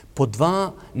 Pod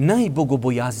dva,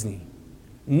 najbogobojazniji.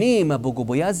 Nema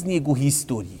bogobojaznijeg u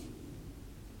historiji.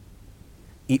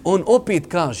 I on opet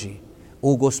kaže,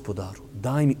 o gospodaru,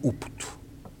 daj mi uputu.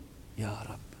 Ja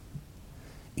rab.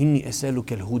 Inni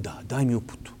es'eluke l-huda, daj mi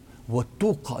uputu. Wa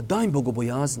tuqa, daj mi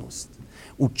bogobojaznost.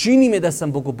 Učini me da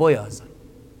sam bogobojazan.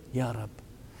 Ja rab.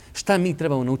 Šta mi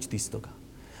trebamo naučiti iz toga?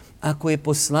 Ako je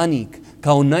poslanik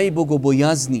kao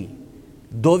najbogobojazniji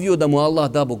dovio da mu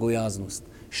Allah da bogobojaznost,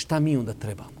 šta mi onda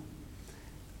trebamo?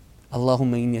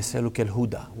 Allahumma inni es'eluke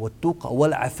l-huda, wa tuqa,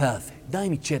 wal afafe. Daj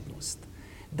mi čednost.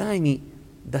 Daj mi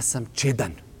da sam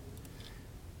čedan.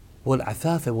 Wal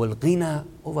afafe, wal ghina.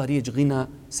 Ova riječ ghina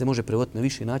se može prevoditi na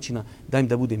više načina. Daj mi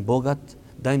da budem bogat,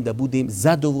 daj mi da budem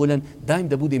zadovoljan, daj mi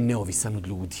da budem neovisan od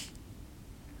ljudi.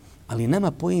 Ali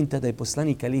nama pojenta da je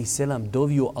poslanik alejhi selam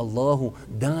dovio Allahu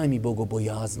daj mi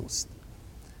bogobojaznost.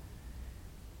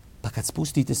 Pa kad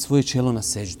spustite svoje čelo na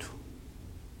seždu,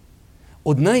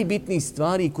 od najbitnijih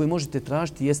stvari koje možete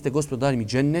tražiti jeste gospodar mi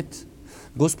džennet,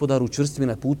 gospodaru učvrsti me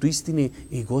na putu istine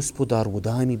i gospodaru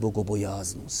daj mi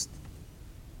bogobojaznost.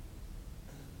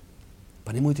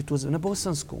 Pa nemojte to na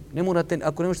bosanskom. Ne morate,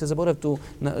 ako ne možete zaboraviti to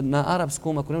na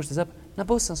arapskom, ako ne možete zaboraviti, na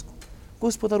bosanskom.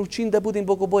 Gospodaru čini da budem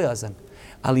bogobojazan.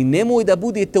 Ali nemoj da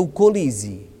budete u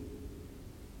koliziji.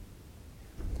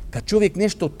 Kad čovjek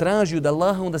nešto traži od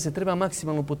Allaha, onda se treba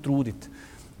maksimalno potruditi.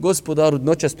 Gospodaru,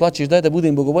 noćas plaćeš, daj da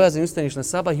budem bogobojazan i ustaneš na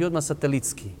sabah i odmah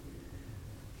satelitski.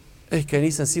 Kaj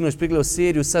nisam sinoć prigledao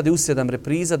seriju, sad je u 7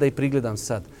 repriza da i prigledam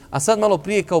sad. A sad malo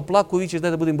prije kao plaku vičeš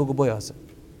daj da budem bogobojazan.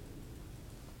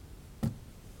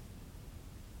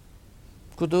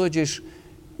 Ko dođeš,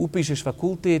 upišeš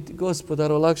fakultet,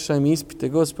 gospodar, olakšaj mi ispite,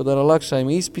 gospodar, olakšaj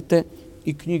mi ispite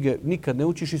i knjige nikad ne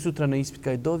učiš i sutra na ispit.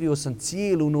 Kaj dovio sam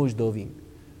cijelu noć dovim.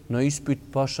 Na ispit,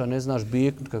 paša, ne znaš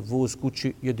bijeknut, kaj voz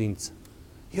kući, jedinca.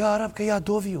 Ja, Rabka, ja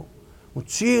dovio. On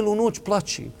cijelu noć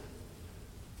plaći.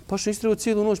 Paša, nisi trebao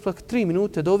cijelu noć plaći. 3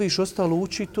 minute doviš, ostalo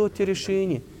uči, to ti je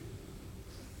rješenje.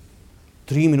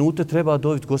 3 minute treba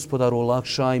doviti, gospodaru,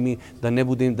 olakšaj mi, da ne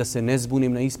budem, da se ne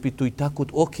zbunim na ispitu i tako,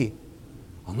 okej.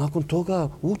 A nakon toga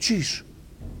učiš.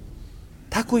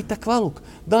 Tako i takvaluk.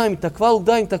 Daj mi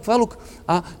takvaluk,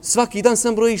 a svaki dan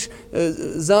sam brojiš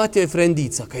zahtjeve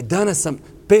frendica. Kaj danas sam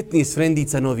 15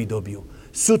 frendica novi dobio.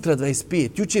 Sutra 25,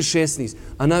 jučer 16,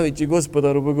 a najveći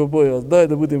gospodaru bogoboja, daj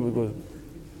da budem bogoboja.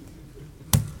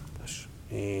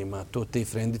 Ma to te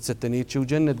frendice te neće u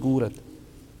džennet gurat.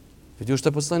 Vidio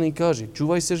šta poslanik kaže,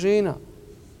 čuvaj se žena.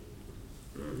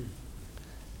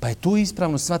 Pa je tu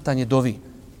ispravno shvatanje dovi.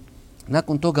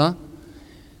 Nakon toga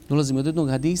dolazimo do jednog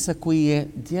hadisa koji je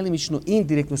djelimično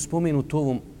indirektno spomenut u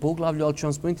ovom poglavlju, ali ću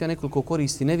vam spomenuti nekoliko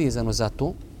koristi nevezano za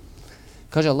to.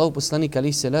 Kaže Allahu poslanik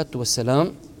alejhi salatu vesselam,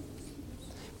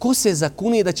 ko se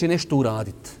zakune da će nešto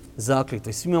uraditi?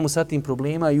 Zakletve. Svi imamo sa tim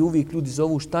problema i uvijek ljudi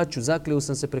zovu šta ću, zakleo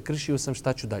sam se, prekršio sam,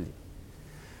 šta ću dalje.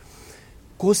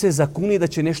 Ko se zakune da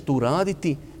će nešto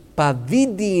uraditi, pa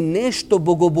vidi nešto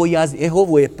bogobojazni.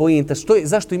 Ovo je pojenta.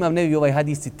 Zašto imam Nevi ovaj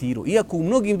hadis citiru? Iako u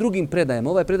mnogim drugim predajama,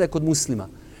 ovaj predaj kod muslima,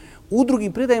 u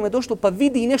drugim predajama je došlo pa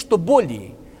vidi nešto bolje.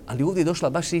 Ali ovdje je došla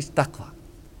baš isto takva.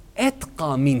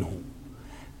 Etka minhu.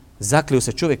 Zakleo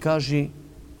se, čovjek kaže,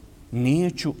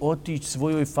 neću otići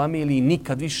svojoj familiji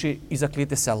nikad više i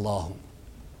zaklijete se Allahom.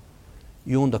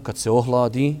 I onda kad se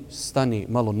ohladi, stani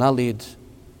malo na led,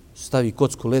 stavi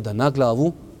kocku leda na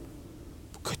glavu,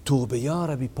 kaj to be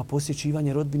jarabi, pa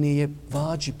posjećivanje rodbine je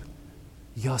vađib.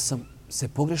 Ja sam se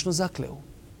pogrešno zakleo.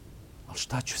 Ali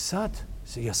šta ću sad?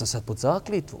 Ja sam sad pod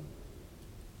zakljetvom.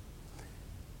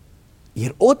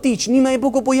 Jer otići njima je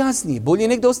bogobojaznije. Bolje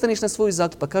nek da ostaneš na svoju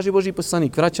zakljetvu. Pa kaže Božji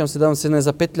poslanik, vraćam se da vam se ne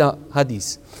zapetlja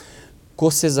hadis.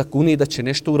 Ko se zakune da će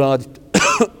nešto uraditi,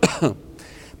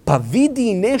 pa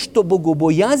vidi nešto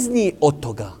bogobojaznije od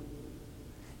toga,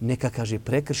 neka, kaže,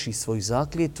 prekrši svoju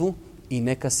zakljetvu i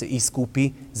neka se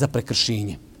iskupi za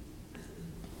prekršenje.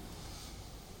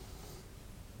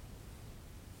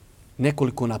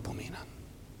 Nekoliko napomena.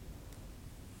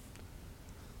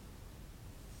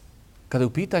 Kada je u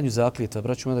pitanju zakljetva,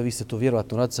 braću moja, da vi ste to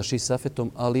vjerovatno radili sa Šejh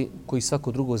Safetom, ali koji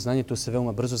svako drugo znanje, to se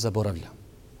veoma brzo zaboravlja.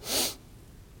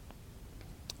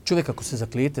 Čovjek ako se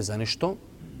zaklijete za nešto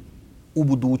u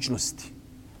budućnosti,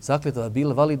 zakletva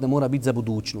bila validna, mora biti za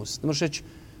budućnost. Ne možeš reći,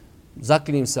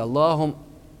 zaklinjem se Allahom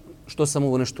što sam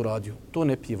ovo nešto radio. To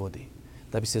ne pije vode.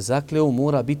 Da bi se zakleo,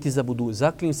 mora biti za budućnost.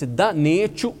 Zaklinjem se da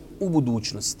neću u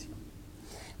budućnosti.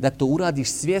 Da to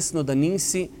uradiš svjesno, da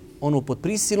nisi pod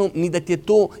prisilom, ni da ti je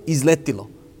to izletilo.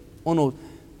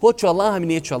 Hoću Allaha mi,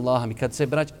 neću Allaha mi. Kad se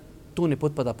braća, to ne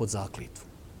potpada pod zakljetvu.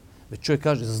 Već čovjek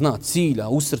kaže, zna cilja,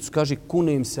 u srcu kaže,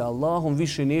 kunem se Allahom,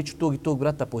 više neću tog i tog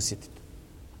brata posjetiti.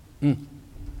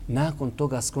 Nakon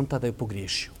toga skonta da je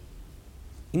pogriješio.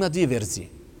 Ima dvije verzije.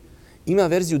 Ima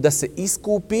verziju da se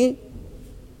iskupi,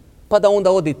 pa da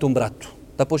onda ode tom bratu,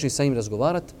 da počne sa njim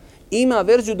razgovarati. Ima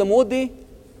verziju da mu ode,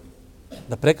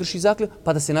 da prekrši zakljetvu,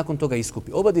 pa da se nakon toga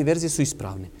iskupi. Oba dvije verzije su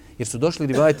ispravne. Jer su došli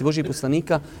rivajeti Božjih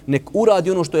poslanika, nek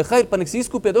uradi ono što je hajr, pa nek se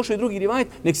iskupi, a došao je drugi rivajet,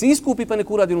 nek se iskupi, pa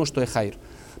nek uradi ono što je hajr.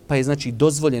 Pa je znači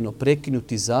dozvoljeno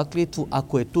prekinuti zakljetvu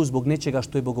ako je to zbog nečega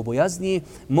što je bogobojaznije.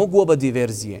 Mogu oba dvije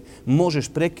verzije. Možeš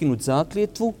prekinuti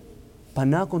zakljetvu, pa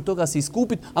nakon toga se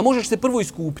iskupiti, a možeš se prvo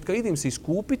iskupiti. Kad idem se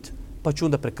iskupiti, pa ću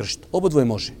onda prekršiti. Obo dvoje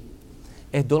može.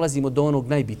 Dolazimo do onog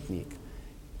najbitnijeg.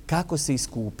 Kako se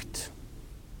iskupiti?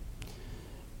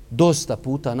 Dosta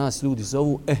puta nas ljudi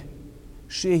zovu,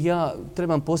 šejh, ja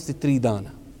trebam postiti 3 dana.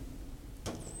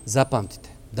 Zapamtite,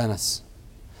 danas.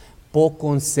 Po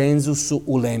konsenzusu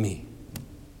ulemi.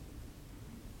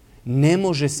 Ne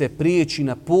može se prijeći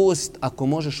na post ako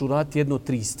možeš uraditi jedno od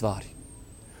 3 stvari.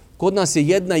 Kod nas je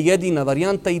jedna jedina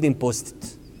varijanta, idem postiti.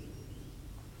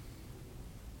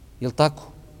 Jel'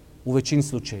 tako? U većini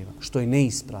slučajeva, što je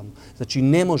neispravno. Znači,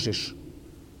 ne možeš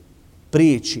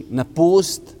prijeći na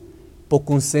post po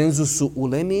konsenzusu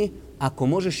ulemi ako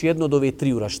možeš jedno od ove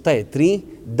 3 uraditi. Šta je 3?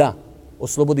 Da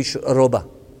oslobodiš roba.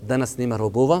 Danas nema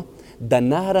robova. Da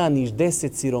nahraniš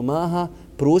 10 siromaha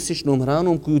prosječnom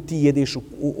hranom koju ti jedeš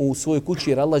u svojoj kući,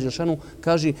 jer Allah dželešanu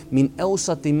kaže min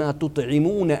eusati ma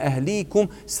tut'imune ahlikum,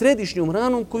 središnjom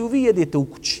hranom koju vi jedete u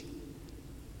kući.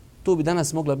 To bi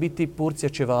danas mogla biti porcija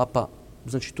ćevapa.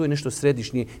 Znači to je nešto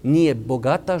središnje. Nije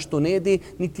bogata što ne jede,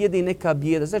 niti jede neka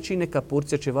bijeda. Znači neka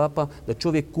porcija ćevapa da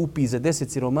čovjek kupi za 10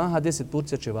 siromaha 10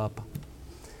 porcija ćevapa.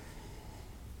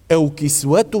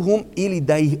 Eukisvetuhum, ili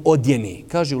da ih odjene.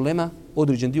 Kaže ulema,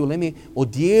 određen dio uleme,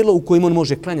 odijelo u kojem on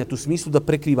može klanjati u smislu da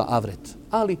prekriva avret.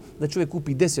 Ali da čovjek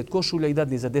kupi 10 košulja i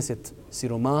dadne za 10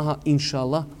 siromaha, inša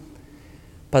Allah.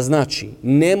 Pa znači,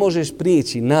 ne možeš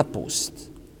prijeći na post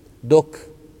dok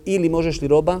ili možeš li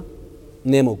roba,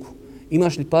 ne mogu.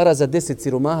 Imaš li para za 10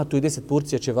 siromaha, to je 10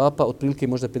 porcija ćevapa, otprilike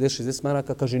možda 50-60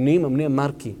 maraka, kaže nemam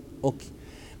marki, ok.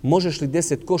 Možeš li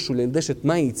 10 košulja ili 10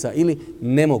 majica ili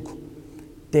ne mogu.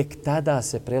 tek tada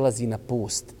se prelazi na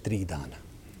post 3 dana.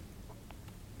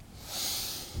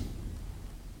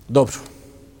 Dobro.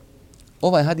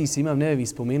 Ovaj hadis Imam Nevevi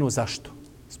spomenuo zašto?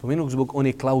 Spomenuo zbog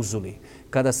one klauzule.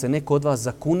 Kada se neko od vas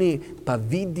zakune pa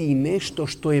vidi nešto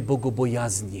što je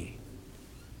bogobojaznije.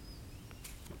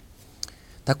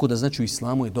 Tako da znači u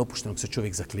islamu je dopušteno se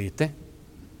čovjek zaklijete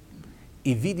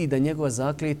i vidi da njegova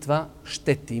zakletva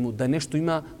šteti mu, da nešto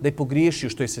ima, da je pogriješio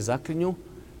što je se zaklinju,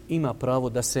 ima pravo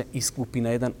da se iskupi na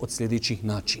jedan od sljedećih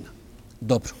načina.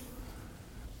 Dobro.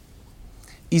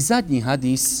 I zadnji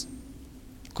hadis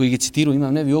koji je citirao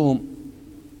Imam Nevevi u ovom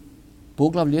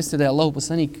poglavlju jeste da je Allahu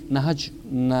poslanik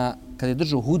kada je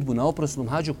držao hudbu na oprosnom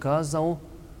hadžu kazao: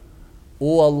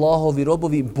 o Allahovi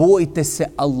robovi, bojte se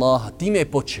Allaha. Time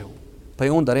je počeo. Pa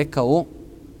je onda rekao: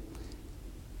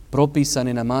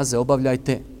 propisane namaze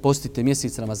obavljajte, postite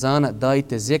mjesec Ramazana,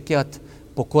 dajte zekijat,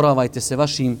 pokoravajte se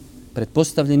vašim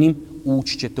pretpostavljenim,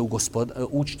 ući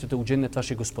ćete u džennet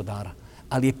vašeg gospodara.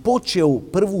 Ali je počeo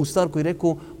prvu stvar koju je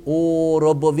rekao: o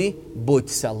robovi,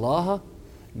 bojte se Allaha,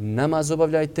 namaz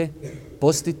obavljajte,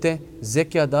 postite,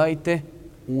 zekijat dajte,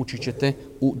 ući ćete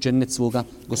u džennet svoga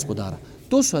gospodara.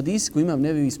 To su hadisi koji Imam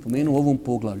Nevevi spomenuo u ovom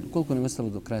poglavlju. Koliko nam je ostalo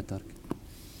do kraja tarke?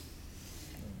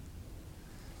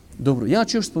 Dobro, ja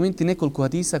ću još spomenuti nekoliko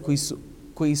hadisa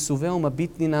koji su veoma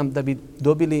bitni nam da bi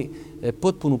dobili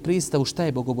potpunu predstavu šta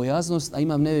je bogobojaznost, a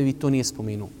Imam Nevevi to nije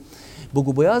spomenuo.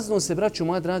 Bogobojaznost se, braćo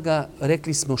moja draga,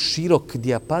 rekli smo širok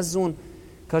dijapazon.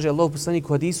 Kaže Allah poslanik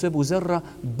u hadisu Ebu Zerra: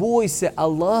 boj se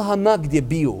Allaha ma gdje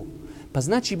bio. Pa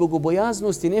znači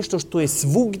bogobojaznost je nešto što je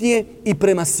svugdje i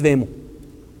prema svemu.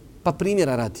 Pa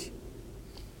primjera radi.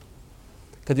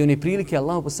 Kad je one prilike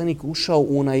Allah poslanik ušao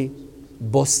u onaj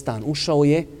bostan, ušao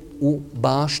je u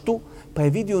baštu, pa je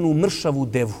vidio onu mršavu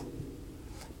devu.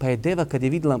 Pa je deva kad je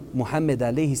vidjela Muhammeda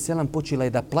alejhi selam počela je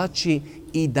da plače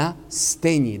i da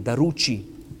stenji, da ruči.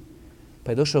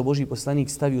 Pa je došao Božji poslanik,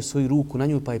 stavio svoju ruku na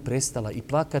nju pa je prestala i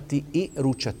plakati i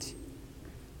ručati.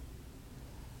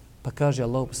 Pa kaže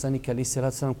Allah poslanik alejhi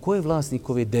selam: ko je vlasnik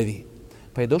ove devi?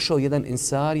 Pa je došao jedan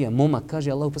ensarija, momak,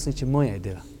 kaže Allah poslaniče: moja je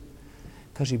deva.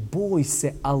 Kaže: boj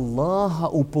se Allaha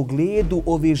u pogledu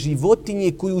ove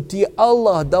životinje koju ti je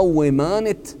Allah dao u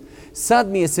emanet. Sad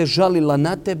mi je se žalila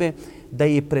na tebe da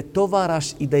je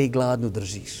pretovaraš i da je gladno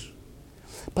držiš.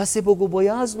 Pa se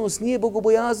bogobojaznost nije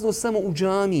bogobojaznost samo u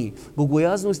džamiji.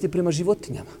 Bogobojaznost je prema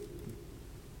životinjama.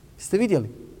 Ste vidjeli?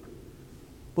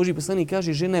 Božji poslanik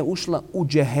kaže: žena je ušla u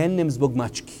džehennem zbog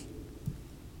mački.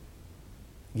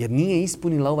 Jer nije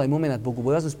ispunila ovaj moment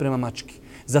bogobojaznost prema mački.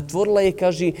 Zatvorila je,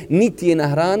 kaže, niti je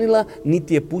nahranila,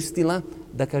 niti je pustila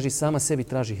da, kaže, sama sebi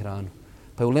traži hranu.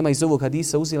 Pa je ulema iz ovog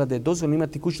hadisa uzela da je dozvoljeno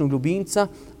imati kućnog ljubimca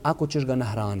ako ćeš ga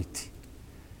nahraniti.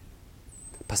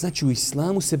 Pa znači u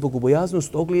islamu se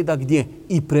bogobojaznost ogleda gdje?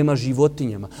 I prema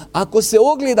životinjama. Ako se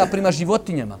ogleda prema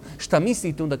životinjama, šta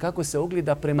mislite onda kako se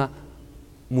ogleda prema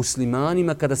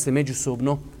muslimanima kada se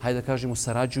međusobno, hajde da kažemo,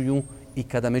 sarađuju i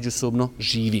kada međusobno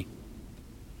živi?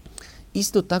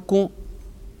 Isto tako,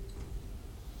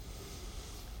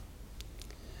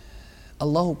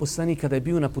 Allahu poslanik kada je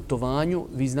bio na putovanju,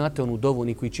 vi znate onu dovu,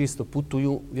 oni koji često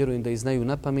putuju, vjerujem da ih znaju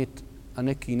na pamet, a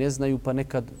neki ne znaju, pa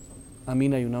nekad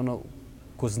aminaju na ono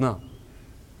ko zna.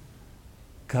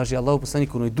 Kaže Allahu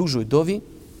poslanik u onoj dužoj dovi: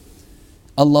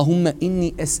 Allahumma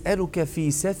inni es'eluke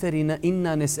fi seferina,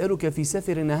 inna nes'eluke fi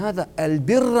seferina hada al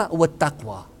birra wa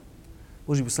taqwa.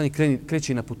 Božji poslanik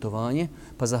kreće na putovanje,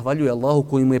 pa zahvaljuje Allahu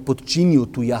koji mu je podčinio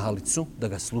tu jahalicu da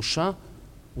ga sluša.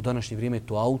 U današnje vrijeme je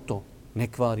to auto, ne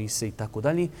kvari se i tako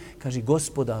dalje. Kaže: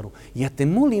 gospodaru, ja te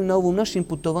molim na ovom našem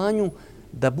putovanju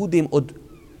da budem od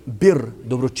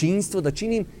dobročinstvo da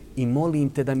činim i molim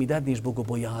te da mi dadneš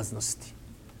bogobojaznosti.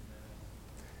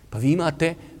 Pa vi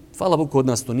imate, hvala Bogu, kod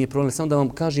nas to nije problem, samo da vam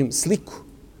kažem sliku.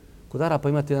 Kod Arapa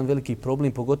imate jedan veliki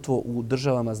problem, pogotovo u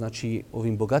državama, znači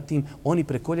ovim bogatim, oni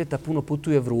preko ljeta puno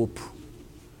putuju u Evropu.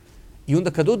 I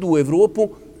onda kad odu u Evropu,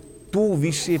 tu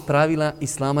više pravila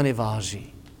islama ne važi.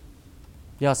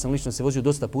 Ja sam lično se vozio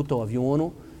dosta puta u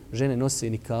avionu, žene nose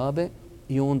nikabe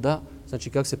i onda, znači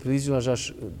kako se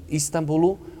približavaš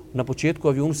Istanbulu, na početku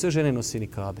avionu sve žene nose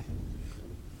nikabe.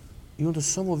 I onda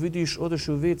samo vidiš, odeš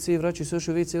u WC,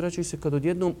 vraćaju se, kad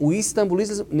odjednom u Istanbulu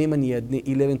izlazu, nema ni jedne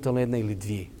ili eventualno jedna ili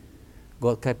dvije.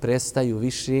 Kaj prestaju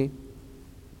više,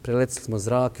 preletili smo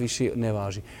zrak, više ne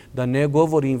važi. Da ne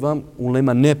govorim vam,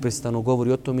 ulema neprestano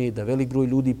govori o tome da velik broj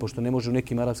ljudi, pošto ne može u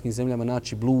nekim arapskim zemljama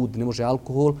naći blud, ne može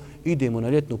alkohol, idemo na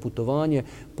ljetno putovanje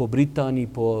po Britaniji,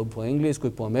 po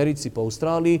Engleskoj, po Americi, po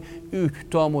Australiji i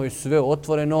tamo je sve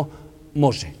otvoreno,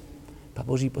 može. Pa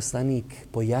Božji poslanik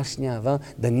pojašnjava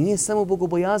da nije samo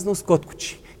bogobojaznost kod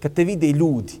kući. Kad te vide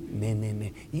ljudi,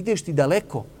 ne. Ideš ti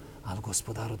daleko, ali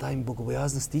gospodaru, daj mi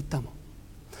bogobojaznost i tamo.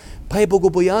 Pa je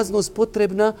bogobojaznost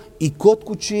potrebna i kod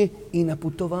kuće i na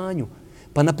putovanju.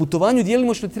 Pa na putovanju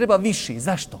dijelimo što ti treba više.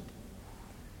 Zašto?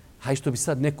 Haj što bi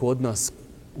sad neko od nas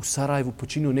u Sarajevu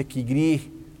počinio neki grijeh,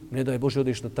 ne daj Bože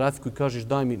odeš na trafiku i kažeš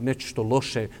daj mi nešto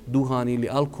loše, duhan ili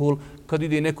alkohol, kad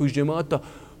ide neko iz džemata,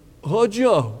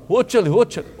 hađija, hoće li?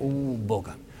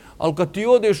 Boga. Ali kad ti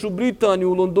odeš u Britaniju,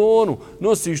 u Londonu,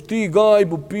 nosiš ti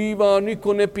gajbu, piva,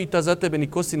 niko ne pita za tebe, ni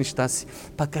ko si, ni šta si.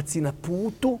 Pa kad si na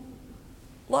putu,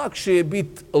 lakše je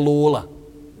biti lola.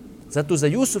 Zato za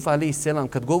Jusuf a.s.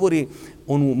 kad govori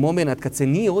onu moment kad se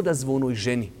nije odazvao onoj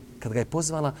ženi, kad ga je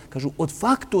pozvala, kažu, od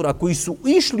faktora koji su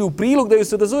išli u prilog da joj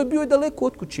se odazove, bio je daleko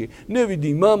od kuće. Ne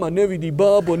vidi mama, ne vidi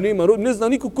babo, nema, ne zna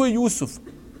niko ko je Jusuf.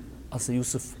 Ali se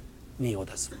Jusuf nije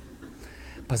odazvao.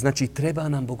 Pa znači, treba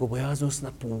nam bogobojaznost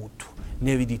na putu.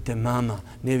 Ne vidite mama,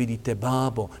 ne vidite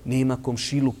babo, nema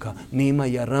komšiluka, nema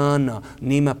jarana,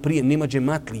 nema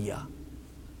džematlija.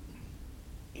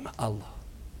 Ima Allah.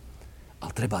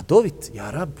 Ali treba dovit,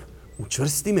 ja rab,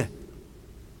 učvrsti me.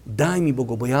 Daj mi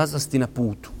bogobojaznosti na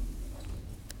putu.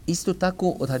 Isto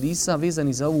tako od hadisa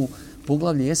vezani za ovu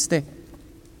poglavlje jeste,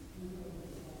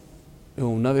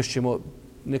 evo, navešćemo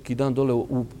neki dan dole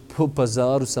u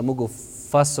pazaru sam mogao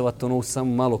fasovati, ono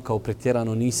samo malo kao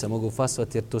pretjerano nisam mogao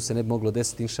fasovati jer to se ne bi moglo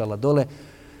desiti inšala dole.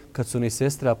 Kad su one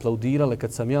sestre aplaudirale,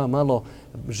 kad sam ja malo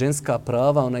ženska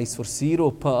prava ona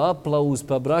isforsirao, pa aplauz,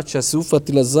 pa braća se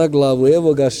ufatila za glavu,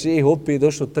 evo ga šejh, opet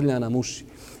došao trljana muši.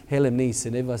 Helem, ne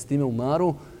se, ne vas time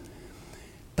umaru.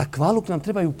 Takvaluk nam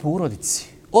treba i u porodici,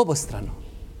 obostrano.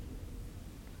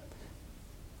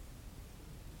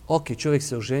 Ok, čovjek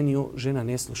se oženio, žena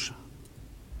ne sluša.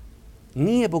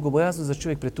 Nije bogobojazno za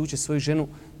čovjek pretuče svoju ženu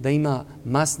da ima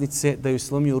masnice, da joj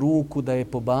slomio ruku, da je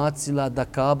pobacila, da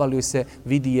kabal joj se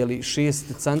vidi je li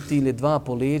 6 canti ili 2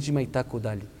 po leđima i tako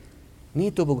dalje.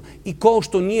 Nije to I kao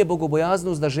što nije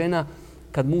bogobojaznost da žena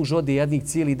kad muž ode jadnik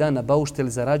cijeli dan na bauštel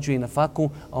zarađuje na faku,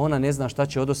 a ona ne zna šta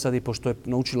će odosadi pošto je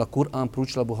naučila Kur'an,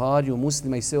 proučila Buhariju,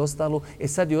 muslima i sve ostalo,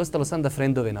 sad je ostalo sam da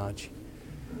frendove nađi.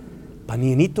 Pa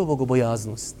nije ni to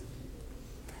bogobojaznost.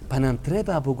 Pa nam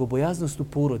treba bogobojaznost u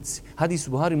porodici. Hadis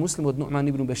u Buhari Muslim od Nu'man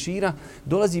ibn Bešira,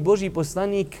 dolazi Božji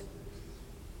poslanik,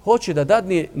 hoće da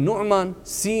dadne Nu'man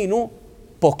sinu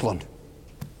poklon.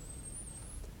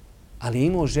 Ali je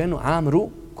imao ženu Amru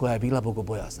koja je bila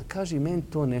bogobojazna. Kaže, meni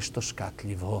to nešto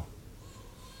škakljivo.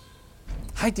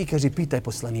 Hajde ti, kaže, pitaj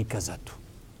poslanika za to.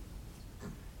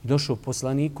 Došao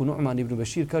poslaniku Nu'man ibn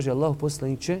Bešir, kaže, Allahu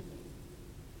poslaniče,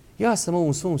 ja sam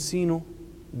ovom svom sinu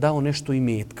dao nešto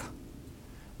imetka.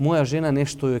 Moja žena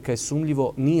nešto joj kad je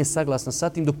sumljivo nije saglasna sa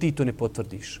tim dok ti to ne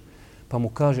potvrdiš. Pa mu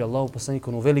kaže Allahu poslanik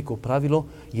ono veliko pravilo,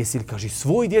 jesi li, kaže,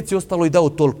 svoj djeci ostalo i dao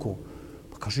toliko?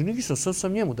 Pa kaže, nisam, sad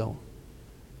sam njemu dao.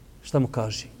 Šta mu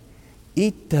kaže?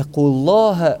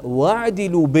 Ittaqullaha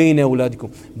wa'dilu bejne uladikum.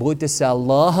 Bojte se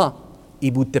Allaha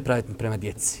i budite pravedni prema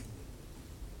djeci.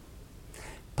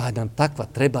 Pa nam takva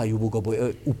treba i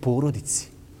u porodici.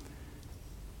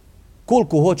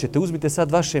 Koliko hoćete, uzmite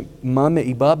sad vaše mame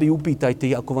i babe i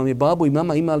upitajte, ako vam je babo i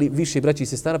mama imali više braći i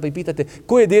sestara, pa i pitate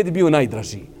ko je dedi bio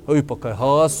najdražiji. Oj, pa kaj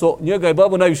Haso, njega je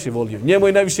babo najviše volio, njemu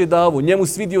je najviše davo, njemu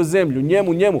svidio zemlju,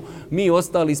 njemu. Mi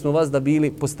ostali smo vas da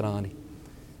bili po strani.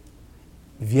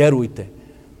 Vjerujte,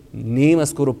 nema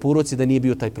skoro porodice da nije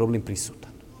bio taj problem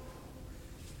prisutan.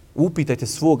 Upitajte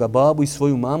svoga babu i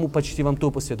svoju mamu pa ćete vam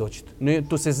to posvjedočiti. Ne,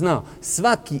 to se zna.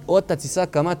 Svaki otac i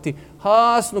svaka mati,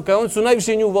 Hasno, kaj on su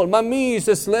najviše nju volili. Ma mi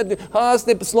se sledni,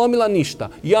 Hasne slomila ništa.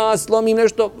 Ja slomim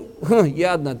nešto,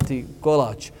 jadna ti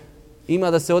kolač.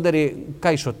 Ima da se odere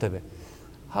kajš od tebe.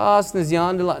 Hasne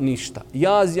zjanila ništa.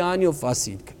 Ja zjanio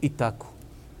fasidka. I tako.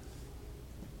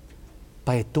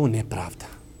 Pa je to nepravda.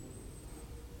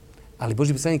 Ali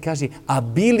Božji poslanik kaže, a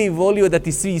bi li volio da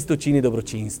ti svi isto čini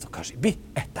dobročinstvo? Kaže, bi.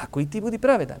 Tako i ti budi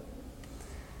pravedan.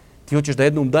 Ti hoćeš da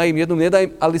jednom dajem, jednom ne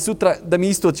dajem, ali sutra da mi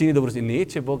isto čini dobročinstvo.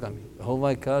 Neće, Boga mi.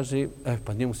 Ovaj kaže,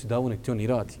 pa njemu si dao, nek ti on i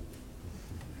radi.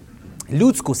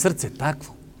 Ljudsko srce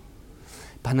takvo.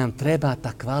 Pa nam treba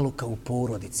takvaluka u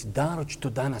porodici. Naročito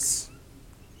danas.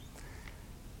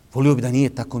 Volio bi da nije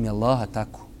tako mi Allaha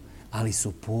tako. Ali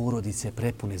su porodice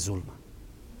prepune zulma.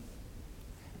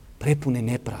 Prepune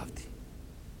nepravdi.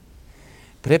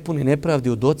 Prepune nepravdi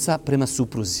od oca prema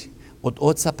supruzi, od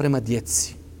oca prema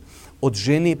djeci, od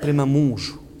žene prema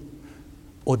mužu,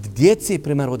 od djece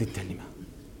prema roditeljima.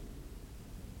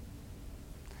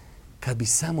 Kad bi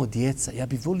samo djeca, ja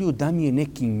bih volio da mi je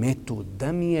neki metod,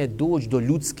 da mi je doći do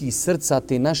ljudskih srca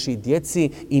te naše djece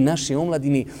i naše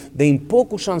omladine, da im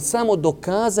pokušam samo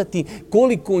dokazati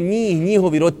koliko njih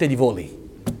njihovi roditelji voli.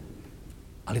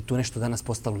 Ali to nešto danas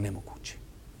postalo nemoguće.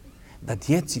 Da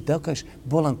djeci da kažeš,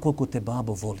 bolan koliko te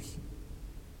babo voli.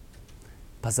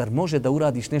 Pa zar može da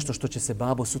uradiš nešto što će se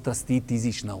babo sutra stiti i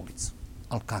izići na ulicu?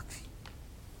 Ali kakvi?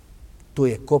 To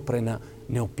je koprena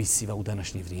neopisiva u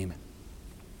današnje vrijeme.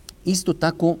 Isto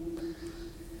tako,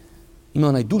 ima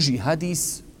onaj duži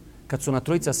hadis, kad su na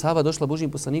trojica sahaba došla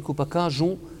Božijem poslaniku, pa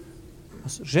kažu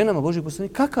ženama Božijeg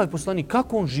poslanika, kakav je poslanik,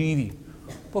 kako on živi?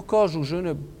 Pa kažu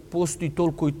žene, posti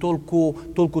toliko i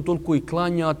toliko i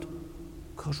klanjat.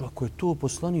 Kažu, ako je to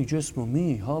poslanik, gdje smo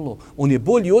mi, halo? On je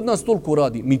bolji od nas, toliko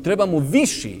radi. Mi trebamo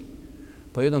viši.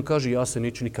 Pa jedan kaže, ja se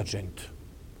neću nikad ženiti.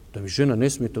 Da mi žena ne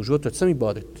smije u životu, sam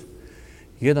ibadet.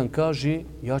 Jedan kaže,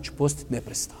 ja ću postiti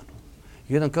neprestano.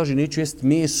 Jedan kaže, neću jesti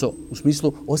meso, u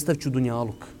smislu, ostavit ću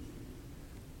dunjaluk.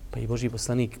 Pa i Božji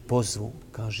poslanik pozvu,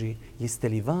 kaže, jeste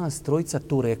li vas trojica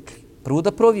to rekli? Prvo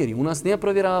da provjeri, u nas nema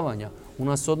provjeravanja. U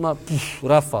nas odmah,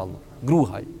 rafalno,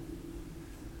 gruhaj.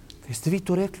 Jeste vi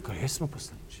to rekli? Kaže, jesmo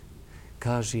poslaniče.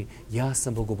 Kaže, ja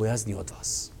sam bogobojazniji od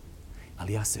vas,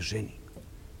 ali ja se ženim.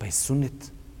 Pa je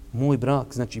sunnet moj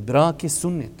brak, znači brak je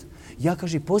sunnet. Ja,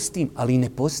 kaže, postim, ali ne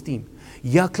postim.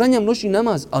 Ja klanjam noćni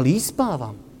namaz, ali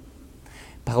ispavam.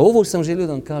 Pa ovo sam želio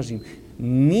da vam kažem.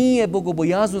 Nije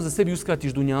bogobojazno za sebi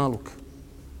uskratiš dunjaluk.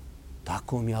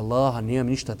 Tako mi Allaha, nemam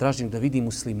ništa tražim da vidim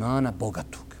muslimana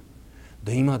bogatog.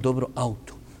 Da ima dobro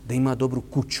auto, da ima dobru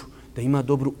kuću, da ima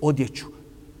dobru odjeću.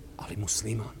 Ali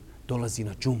musliman dolazi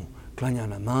na džumu, klanja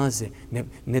namaze,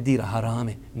 ne dira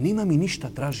harame. Nima mi ništa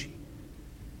traži.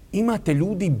 Imate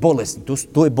ljudi bolesni,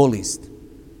 to je bolest.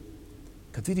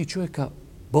 Kad vidi čovjeka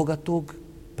bogatog,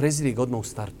 preziri ga odmah u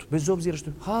startu. Bez obzira što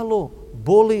je, halo,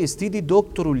 bolest, idi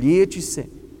doktoru, liječi se.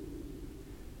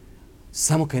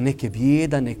 Samo kad je neke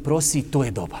bijeda, nek prosi, to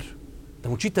je dobar. Da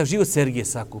mu čitav život Sergije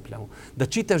sakupljamo. Da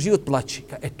čitav život plaći.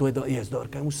 To je dobar.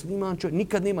 Kad je musliman čovjek,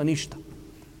 nikad nema ništa.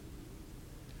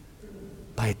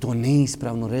 Pa je to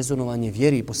neispravno rezonovanje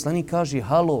vjeri. Poslanik kaže,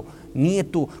 halo, nije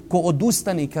to, ko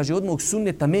odustane i kaže, od mog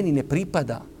sunneta meni ne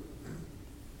pripada.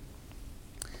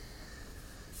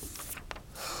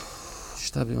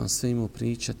 Šta bi vam sve imao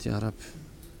pričati, Arab?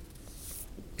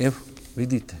 Evo,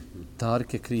 vidite,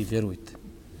 Tarik je kriv, vjerujte.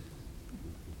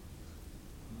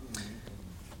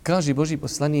 Kaže Božji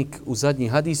poslanik u zadnji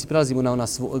hadis i prelazimo na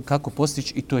nas kako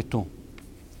postići i to je to.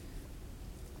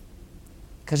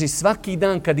 Kaže, svaki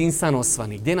dan kad insan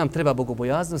osvani, gdje nam treba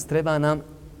bogobojaznost, treba nam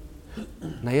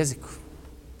na jeziku.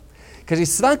 Kaže,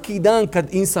 svaki dan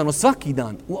kad insan, svaki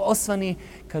dan osvani,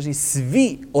 kaže,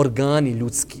 svi organi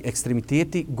ljudski,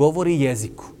 ekstremiteti, govori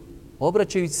jeziku.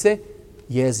 Obraćaju se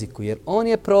jeziku, jer on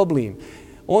je problem.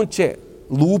 On će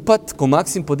lupat ko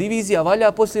Maksim po diviziji, a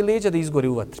valja poslije leđa da izgori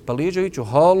u vatri. Pa leđa viću,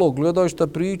 halo, gledaj šta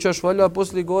pričaš, valja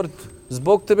poslije gorit,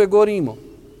 zbog tebe gorimo.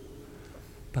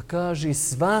 Pa kaže,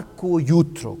 svako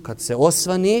jutro kad se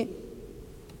osvane,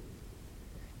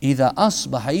 Iza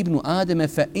asbaha ibnu Ademe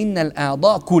fa innal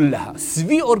a'da kullaha.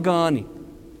 Svi organi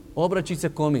obraći se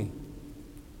kome?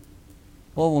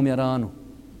 Ovom je ranu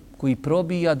koji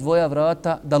probija dvoja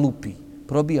vrata da lupi.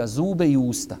 Probija zube i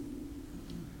usta.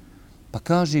 Pa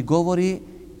kaže, govori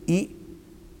i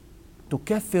tu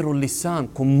kefiru lisan,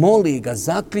 ko moli ga,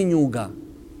 zaklinju ga.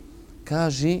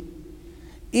 Kaže,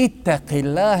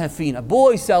 ittaqillaha fina.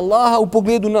 Boj se Allaha u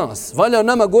pogledu nas. Valja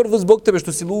nama gorvo zbog tebe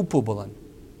što si lupo bolan.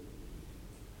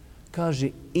 Kaže,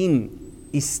 in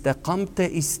istaqamte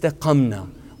istaqamna,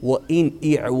 wa in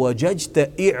i'wajajte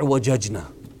i'wajajna.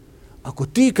 Ako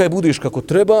ti kaj budeš kako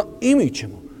treba, i mi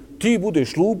ćemo. Ti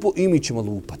budeš lupo, i mi ćemo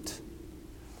lupat.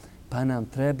 Pa nam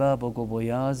treba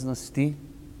bogobojaznosti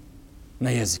na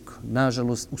jeziku.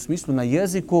 Nažalost, u smislu na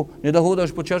jeziku, ne da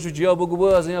hodaš po čašići, ja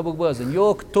bogobojazan.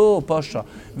 Jok to, paša.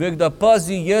 Vek da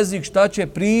pazi jezik šta će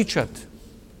pričat.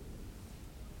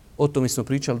 O tome smo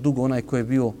pričali dugo, onaj ko je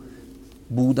bio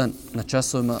budan na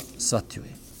časovima, shvatio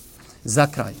je. Za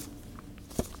kraj.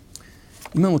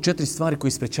 Imamo 4 stvari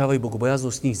koje sprečavaju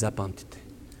bogobojaznost, njih zapamtite.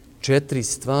 4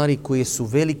 stvari koje su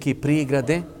velike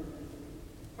pregrade.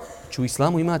 U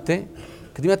islamu imate,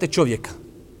 kad imate čovjeka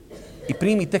i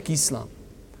primi tek islam,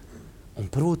 on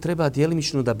prvo treba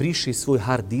djelimično da briše svoj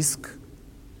hard disk,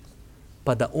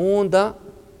 pa da onda,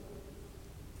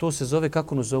 to se zove,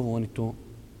 kako nos zovu oni to,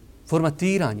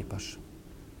 formatiranje paša.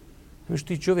 Znaš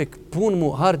ti čovjek, pun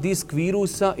mu hard disk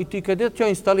virusa i ti kad ja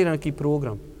instaliram neki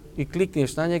program i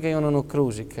klikneš na njega i on ono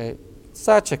kruži, kaj,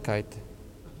 sačekajte.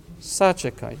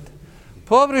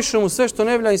 Pobrišu mu sve što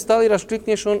ne valja, instaliraš,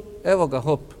 klikneš on, evo ga,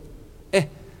 hop.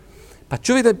 Pa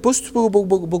čovjek da postupi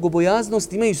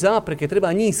bogobojaznost, imaju zapreke,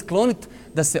 treba njih skloniti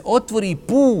da se otvori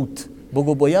put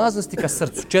bogobojaznosti ka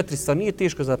srcu. 4 stvari, nije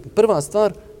teško zapamtiti. Prva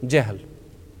stvar, džehl.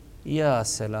 Ja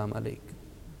selam alejk.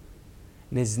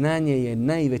 Neznanje je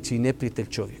najveći neprijatelj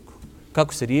čovjeku.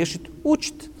 Kako se riješiti?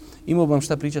 Učiti. Imao vam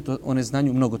šta pričati o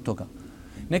neznanju, mnogo toga.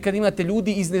 Nekad imate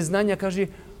ljudi iz neznanja, kaže,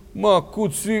 ma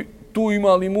kud svi tu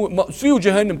imali, svi u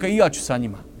džehennem, kaj i ja ću sa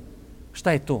njima.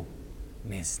 Šta je to?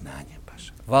 Neznanje,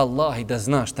 paša. Wallahi da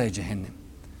zna šta je džehennem.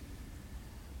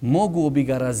 Mogu bi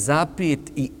ga razapijet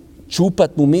i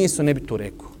čupat mu meso, ne bi to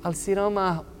rekao. Ali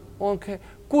siroma, on kaže,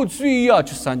 kud svi i ja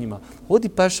ću sa njima. Odi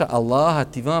paša Allaha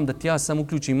ti vam da ti ja sam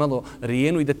uključim malo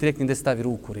rijenu i da ti reknem da stavi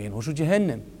ruku u rijenu. Oš u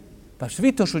džehennem. Pa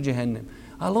svi toš u džehennem.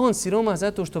 Ali on siroma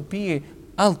zato što pije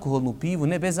alkoholnu pivu,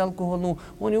 ne bezalkoholnu,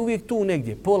 on je uvijek tu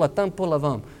negdje, pola tam, pola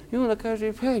vam. I onda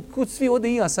kaže, hej, kud svi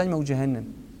ode i ja sa njima u džehennem.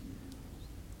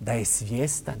 Da je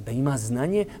svjestan, da ima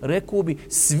znanje, rekao bi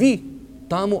svi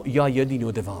tamo, ja jedini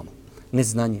ode vamo.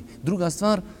 Neznanje. Druga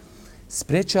stvar,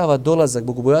 sprečava dolazak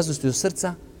bogobojaznosti do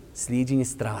srca, slijedjenje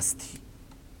strasti.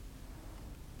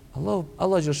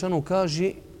 Allah Đelšanu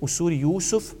kaže u suri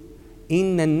Jusuf,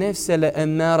 inne nefsele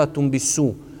emmaratum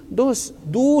bisu.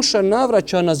 Duša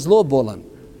navraća na zlo bolan.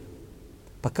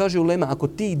 Pa kaže ulema, ako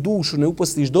ti dušu ne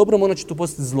uposliš dobrom, ona će to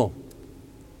postati zlo.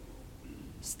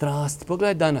 Strast,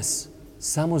 pogledaj danas,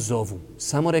 samo zovu,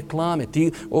 samo reklame.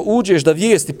 Ti uđeš da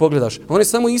vijesti pogledaš, one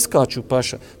samo iskaču,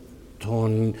 paša.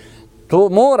 To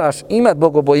moraš imati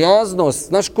bogobojaznost,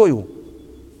 znaš koju?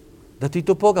 Da ti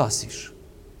to pogasiš.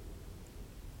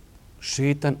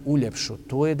 Šetan uljepšo,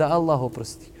 to je da Allah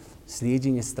oprosti.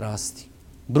 Slijedjenje strasti.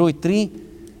 Broj 3,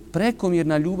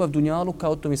 prekomjerna ljubav dunjaluka,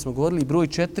 o tome smo govorili. Broj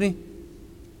 4,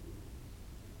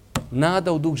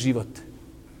 nada u dug život.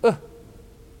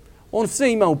 On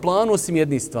sve ima u planu osim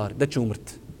jedne stvari, da će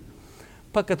umrti.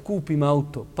 Pa kad kupim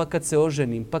auto, pa kad se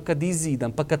oženim, pa kad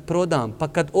izidam, pa kad prodam, pa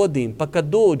kad odim, pa kad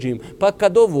dođem, pa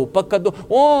kad ovo, pa kad...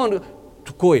 On,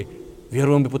 ko je?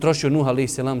 Vjerujem, on bi potrošio Nuh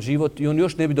a.s. život i on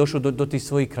još ne bi došao do tih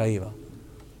svojih krajeva.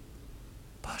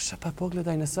 Paša, pa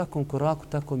pogledaj na svakom koraku,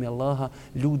 tako mi Allaha,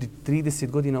 ljudi 30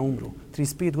 godina umru,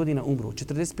 35 godina umru,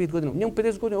 45 godina, njemu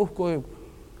 50 godina, ko je...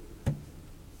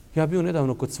 Ja bio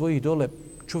nedavno kod svojih dole,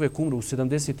 čovjek umru u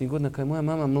 70. godina, kada je moja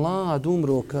mama mlad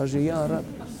umro, kaže, ja rab...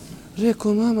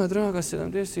 Rekao, mama draga,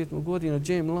 70. godina,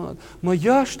 gdje je mlad? Ma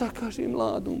ja šta, kaže,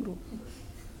 mlad umro.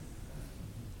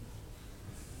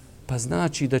 Pa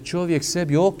znači da čovjek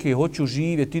sebi, ok, hoću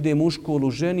živjeti, idem u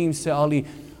školu, ženim se, ali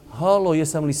halo,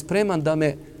 jesam li spreman da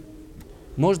me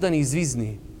možda ne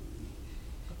izvizni?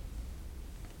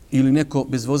 Ili neko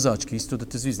bezvozački, isto da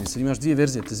te zvizne. Sad imaš dvije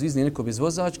verzije, te zvizne neko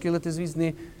bezvozački ili te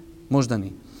zvizne možda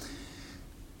ni.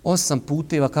 8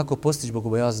 puteva kako postići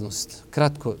bogobojaznost.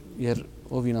 Kratko, jer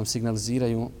ovi nam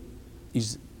signaliziraju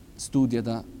iz studija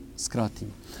da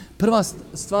skratimo. Prva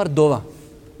stvar, dova.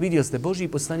 Vidio ste, Božji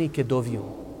poslanik je dovio.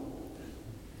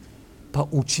 Pa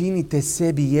učinite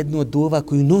sebi jednu od dova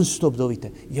koju non stop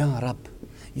dovite. Ja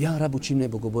rab učini me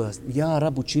bogobojaznim. Ja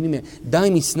rab učini me,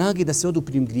 daj mi snage da se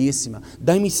oduprijem grijesima.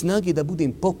 Daj mi snage da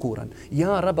budem pokoran.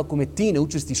 Ja rab ako me ti ne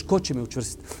učvrstiš, ko će me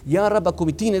učvrstiti? Ja rab ako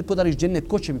mi ti ne podariš džennet,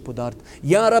 ko će mi podariti?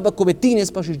 Ja rab ako me ti ne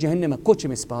spašiš džehennema, ko će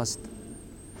me spasiti?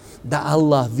 Da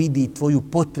Allah vidi tvoju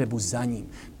potrebu za njim.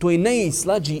 To je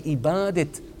najslađi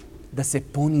ibadet da se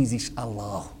poniziš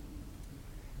Allahu.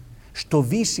 Što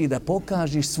više da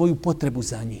pokažeš svoju potrebu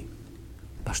za njim,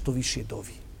 pa što više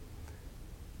dovi.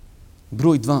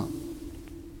 Broj 2.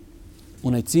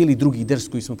 Onaj cijeli drugi ders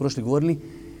koji smo prošli govorili,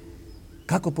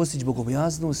 kako postići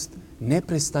bogobojaznost?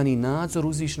 Neprestani nadzor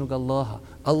uzvišenog Allaha.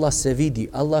 Allah se vidi,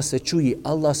 Allah se čuje,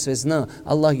 Allah sve zna,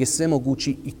 Allah je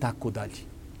svemogući i tako dalje.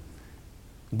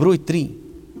 Broj 3.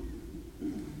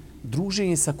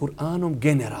 Druženje sa Kur'anom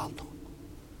generalno.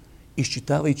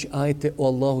 Iščitavajući ajete o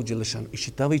Allahu Đelešanu,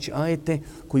 iščitavajući ajete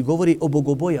koji govori o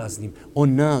bogobojaznim, o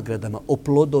nagradama, o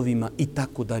plodovima i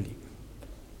tako dalje.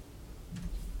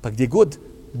 Pa gdje god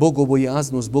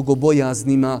bogobojaznost,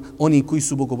 bogobojaznima, oni koji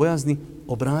su bogobojazni,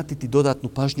 obratiti dodatnu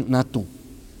pažnju na to.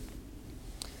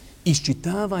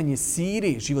 Iščitavanje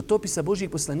sire, životopisa Božjih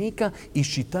poslanika,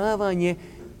 iščitavanje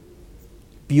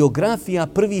biografija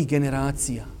prvih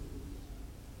generacija.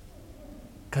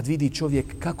 Kad vidi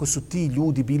čovjek kako su ti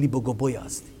ljudi bili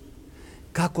bogobojazni,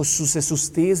 kako su se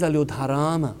sustezali od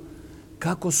harama,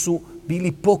 kako su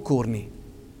bili pokorni,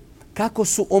 kako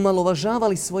su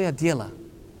omalovažavali svoja djela.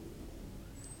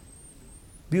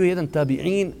 Bio jedan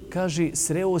tabi'in, kaže,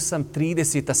 sreo sam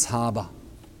 30 ashaba.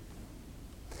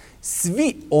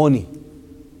 Svi oni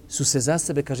su se za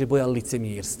sebe, kaže, bojali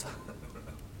licemjerstva.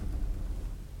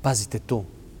 Pazite to.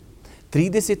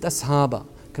 30 ashaba,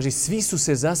 kaže, svi su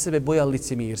se za sebe bojali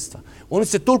licemjerstva. Oni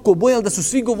se toliko bojali da su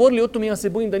svi govorili o tom, ja se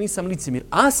bojim da nisam licemjer.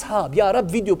 Ashab, ja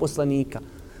rab vidio poslanika.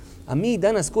 A mi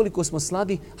danas koliko smo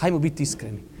slabi, hajmo biti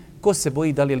iskreni. Ko se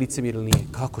boji da li je licemjer ili nije?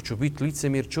 Kako ću biti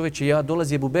licemjer? Čovječe, ja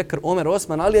dolazi Ebu Bekr, Omer,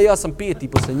 Osman, ali ja sam 5.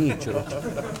 posle njih, čovječe.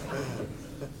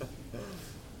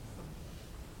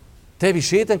 Tebi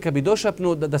šetan kad bi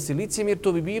došapnuo da si licemjer,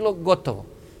 to bi bilo gotovo.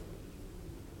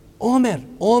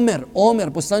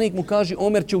 Omer, poslanik mu kaže,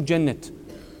 Omer će u džennet.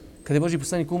 Kad je Božji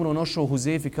poslanik umro, nošao u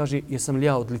Huzefi, kaže, jesam li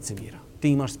ja od licemjera? Ti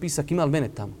imaš spisak, ima li mene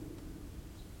tamo?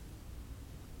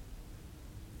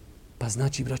 Pa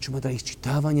znači, braćo, da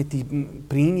iščitavanje tih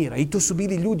primjera, i to su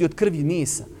bili ljudi od krvi i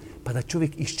mesa, pa da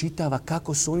čovjek iščitava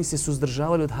kako su oni se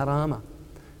suzdržavali od harama,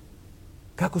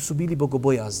 kako su bili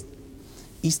bogobojazni.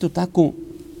 Isto tako,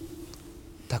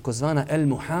 takozvana el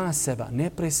muhaseba,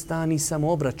 neprestani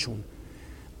samoobračun.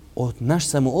 Naš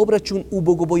samoobračun u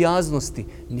bogobojaznosti.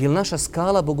 Je li naša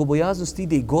skala bogobojaznosti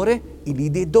ide gore ili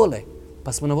ide dole?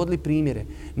 Pa smo navodili primjere.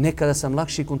 Nekada sam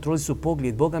lakše kontrolisao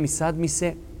pogled, Boga mi sad mi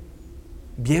se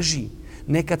bježi.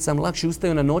 Nekad sam lakše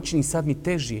ustao na noćni, sad mi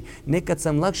teži. Nekad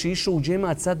sam lakše išao u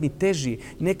džemat, sad mi teži.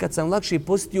 Nekad sam lakše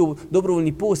postio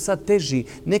dobrovoljni post, sad teži.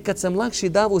 Nekad sam lakše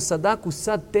davao sadaku,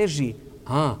 sad teži.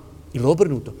 Ili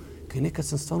obrnuto. Kaj nekad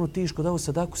sam stvarno teško davao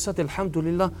sadaku, sad,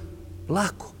 elhamdulillah,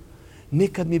 lako.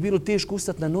 Nekad mi je bilo teško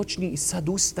ustati na noćni i sad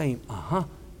ustajem.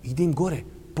 Idem gore,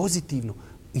 pozitivno.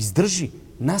 Izdrži,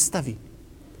 nastavi.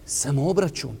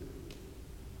 Samoobračun.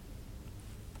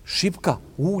 Šipka,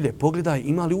 ulje, pogledaj,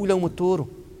 ima li ulja u motoru?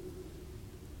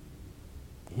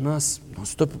 U nas, non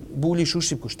stop buljiš u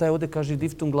šipku. Šta je ovdje, kaže,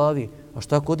 diftung glavi? A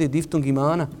šta ako ode diftung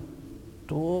imana?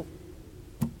 To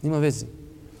nima veze.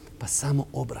 Pa samo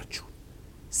obračun.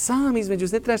 Sam između,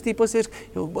 ne trebaš ti poslije,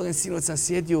 evo, Boga, sinoć sam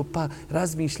sjedio, pa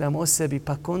razmišljam o sebi,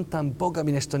 pa kontam, Boga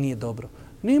mi nešto nije dobro.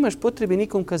 Nemaš potrebe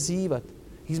nikom kazivati.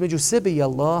 Između sebe i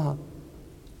Allaha.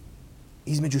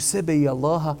 Između sebe i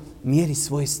Allaha mjeri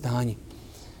svoje stanje.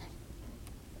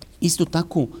 Isto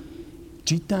tako,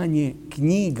 čitanje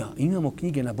knjiga. Imamo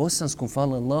knjige na bosanskom,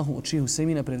 hvala Allahu, od Šeha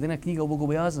Husemina prevedena knjiga o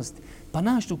bogobojaznosti. Pa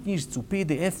naći tu knjižicu u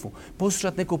PDF-u,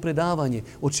 poslušati neko predavanje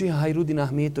od Šeha Hajrudina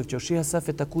Ahmetovića, od Šeha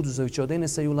Safeta Kuduzovića, od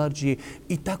Enesa Jularđije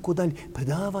i tako dalje.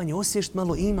 Predavanje, osješt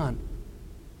malo iman.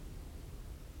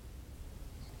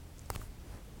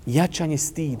 Jačanje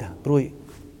stida, broj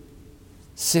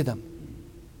 7.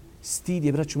 Stid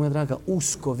je, braću moja draga,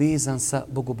 usko vezan sa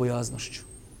bogobojaznošću.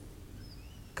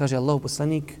 Kaže Allahu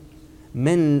poslanik,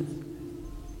 men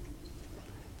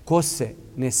ko se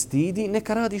ne stidi,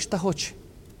 neka radi šta hoće.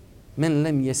 Men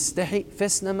lem jestehi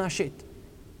fesna ma šit.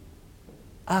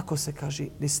 Ako se, kaže,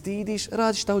 ne stidiš,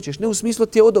 radi šta hoćeš. Ne u smislu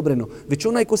ti je odobreno, već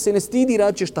onaj ko se ne stidi,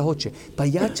 radi će šta hoće. Pa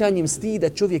jačanjem stida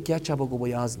čovjek jača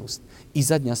bogobojaznost. I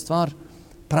zadnja stvar,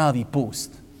 pravi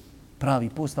post. Pravi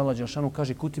post, Allah dželešanu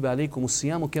kaže, kutiba alejkum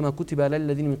usijamu kema kutiba alel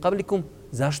ladina min qablikum.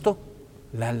 Zašto?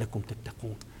 La'allakum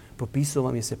tattaqun. Propisao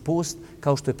vam je se post,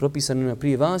 kao što je propisano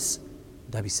prije vas,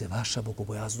 da bi se vaša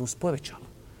bogobojaznost povećala.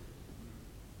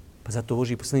 Pa zato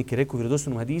Božji poslanik je rekao u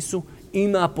vjerodostojnom hadisu,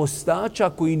 ima postača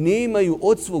koji nemaju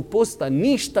od svog posta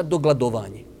ništa do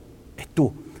gladovanja.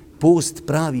 Tu, post,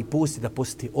 pravi post je da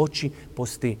posti oči,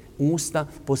 posti usta,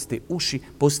 posti uši,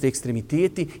 posti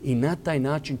ekstremiteti i na taj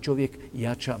način čovjek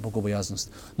jača bogobojaznost.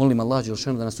 Molim Allah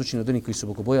dželešanu da nas učini od onih koji su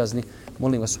bogobojazni.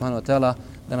 Molim vas subhanahu wa ta'ala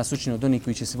da nas učini od onih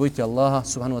koji će se bojiti Allaha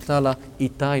subhanahu wa ta'ala i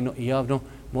tajno i javno.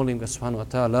 Molim ga subhanahu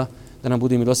wa ta'ala da nam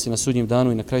bude milosti na sudnjem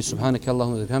danu i na kraju subhaneke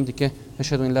Allahumma wa bihamdike,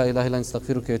 ešhedu an la ilaha illa anta,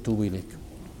 astaghfiruke wa atubu ilejk.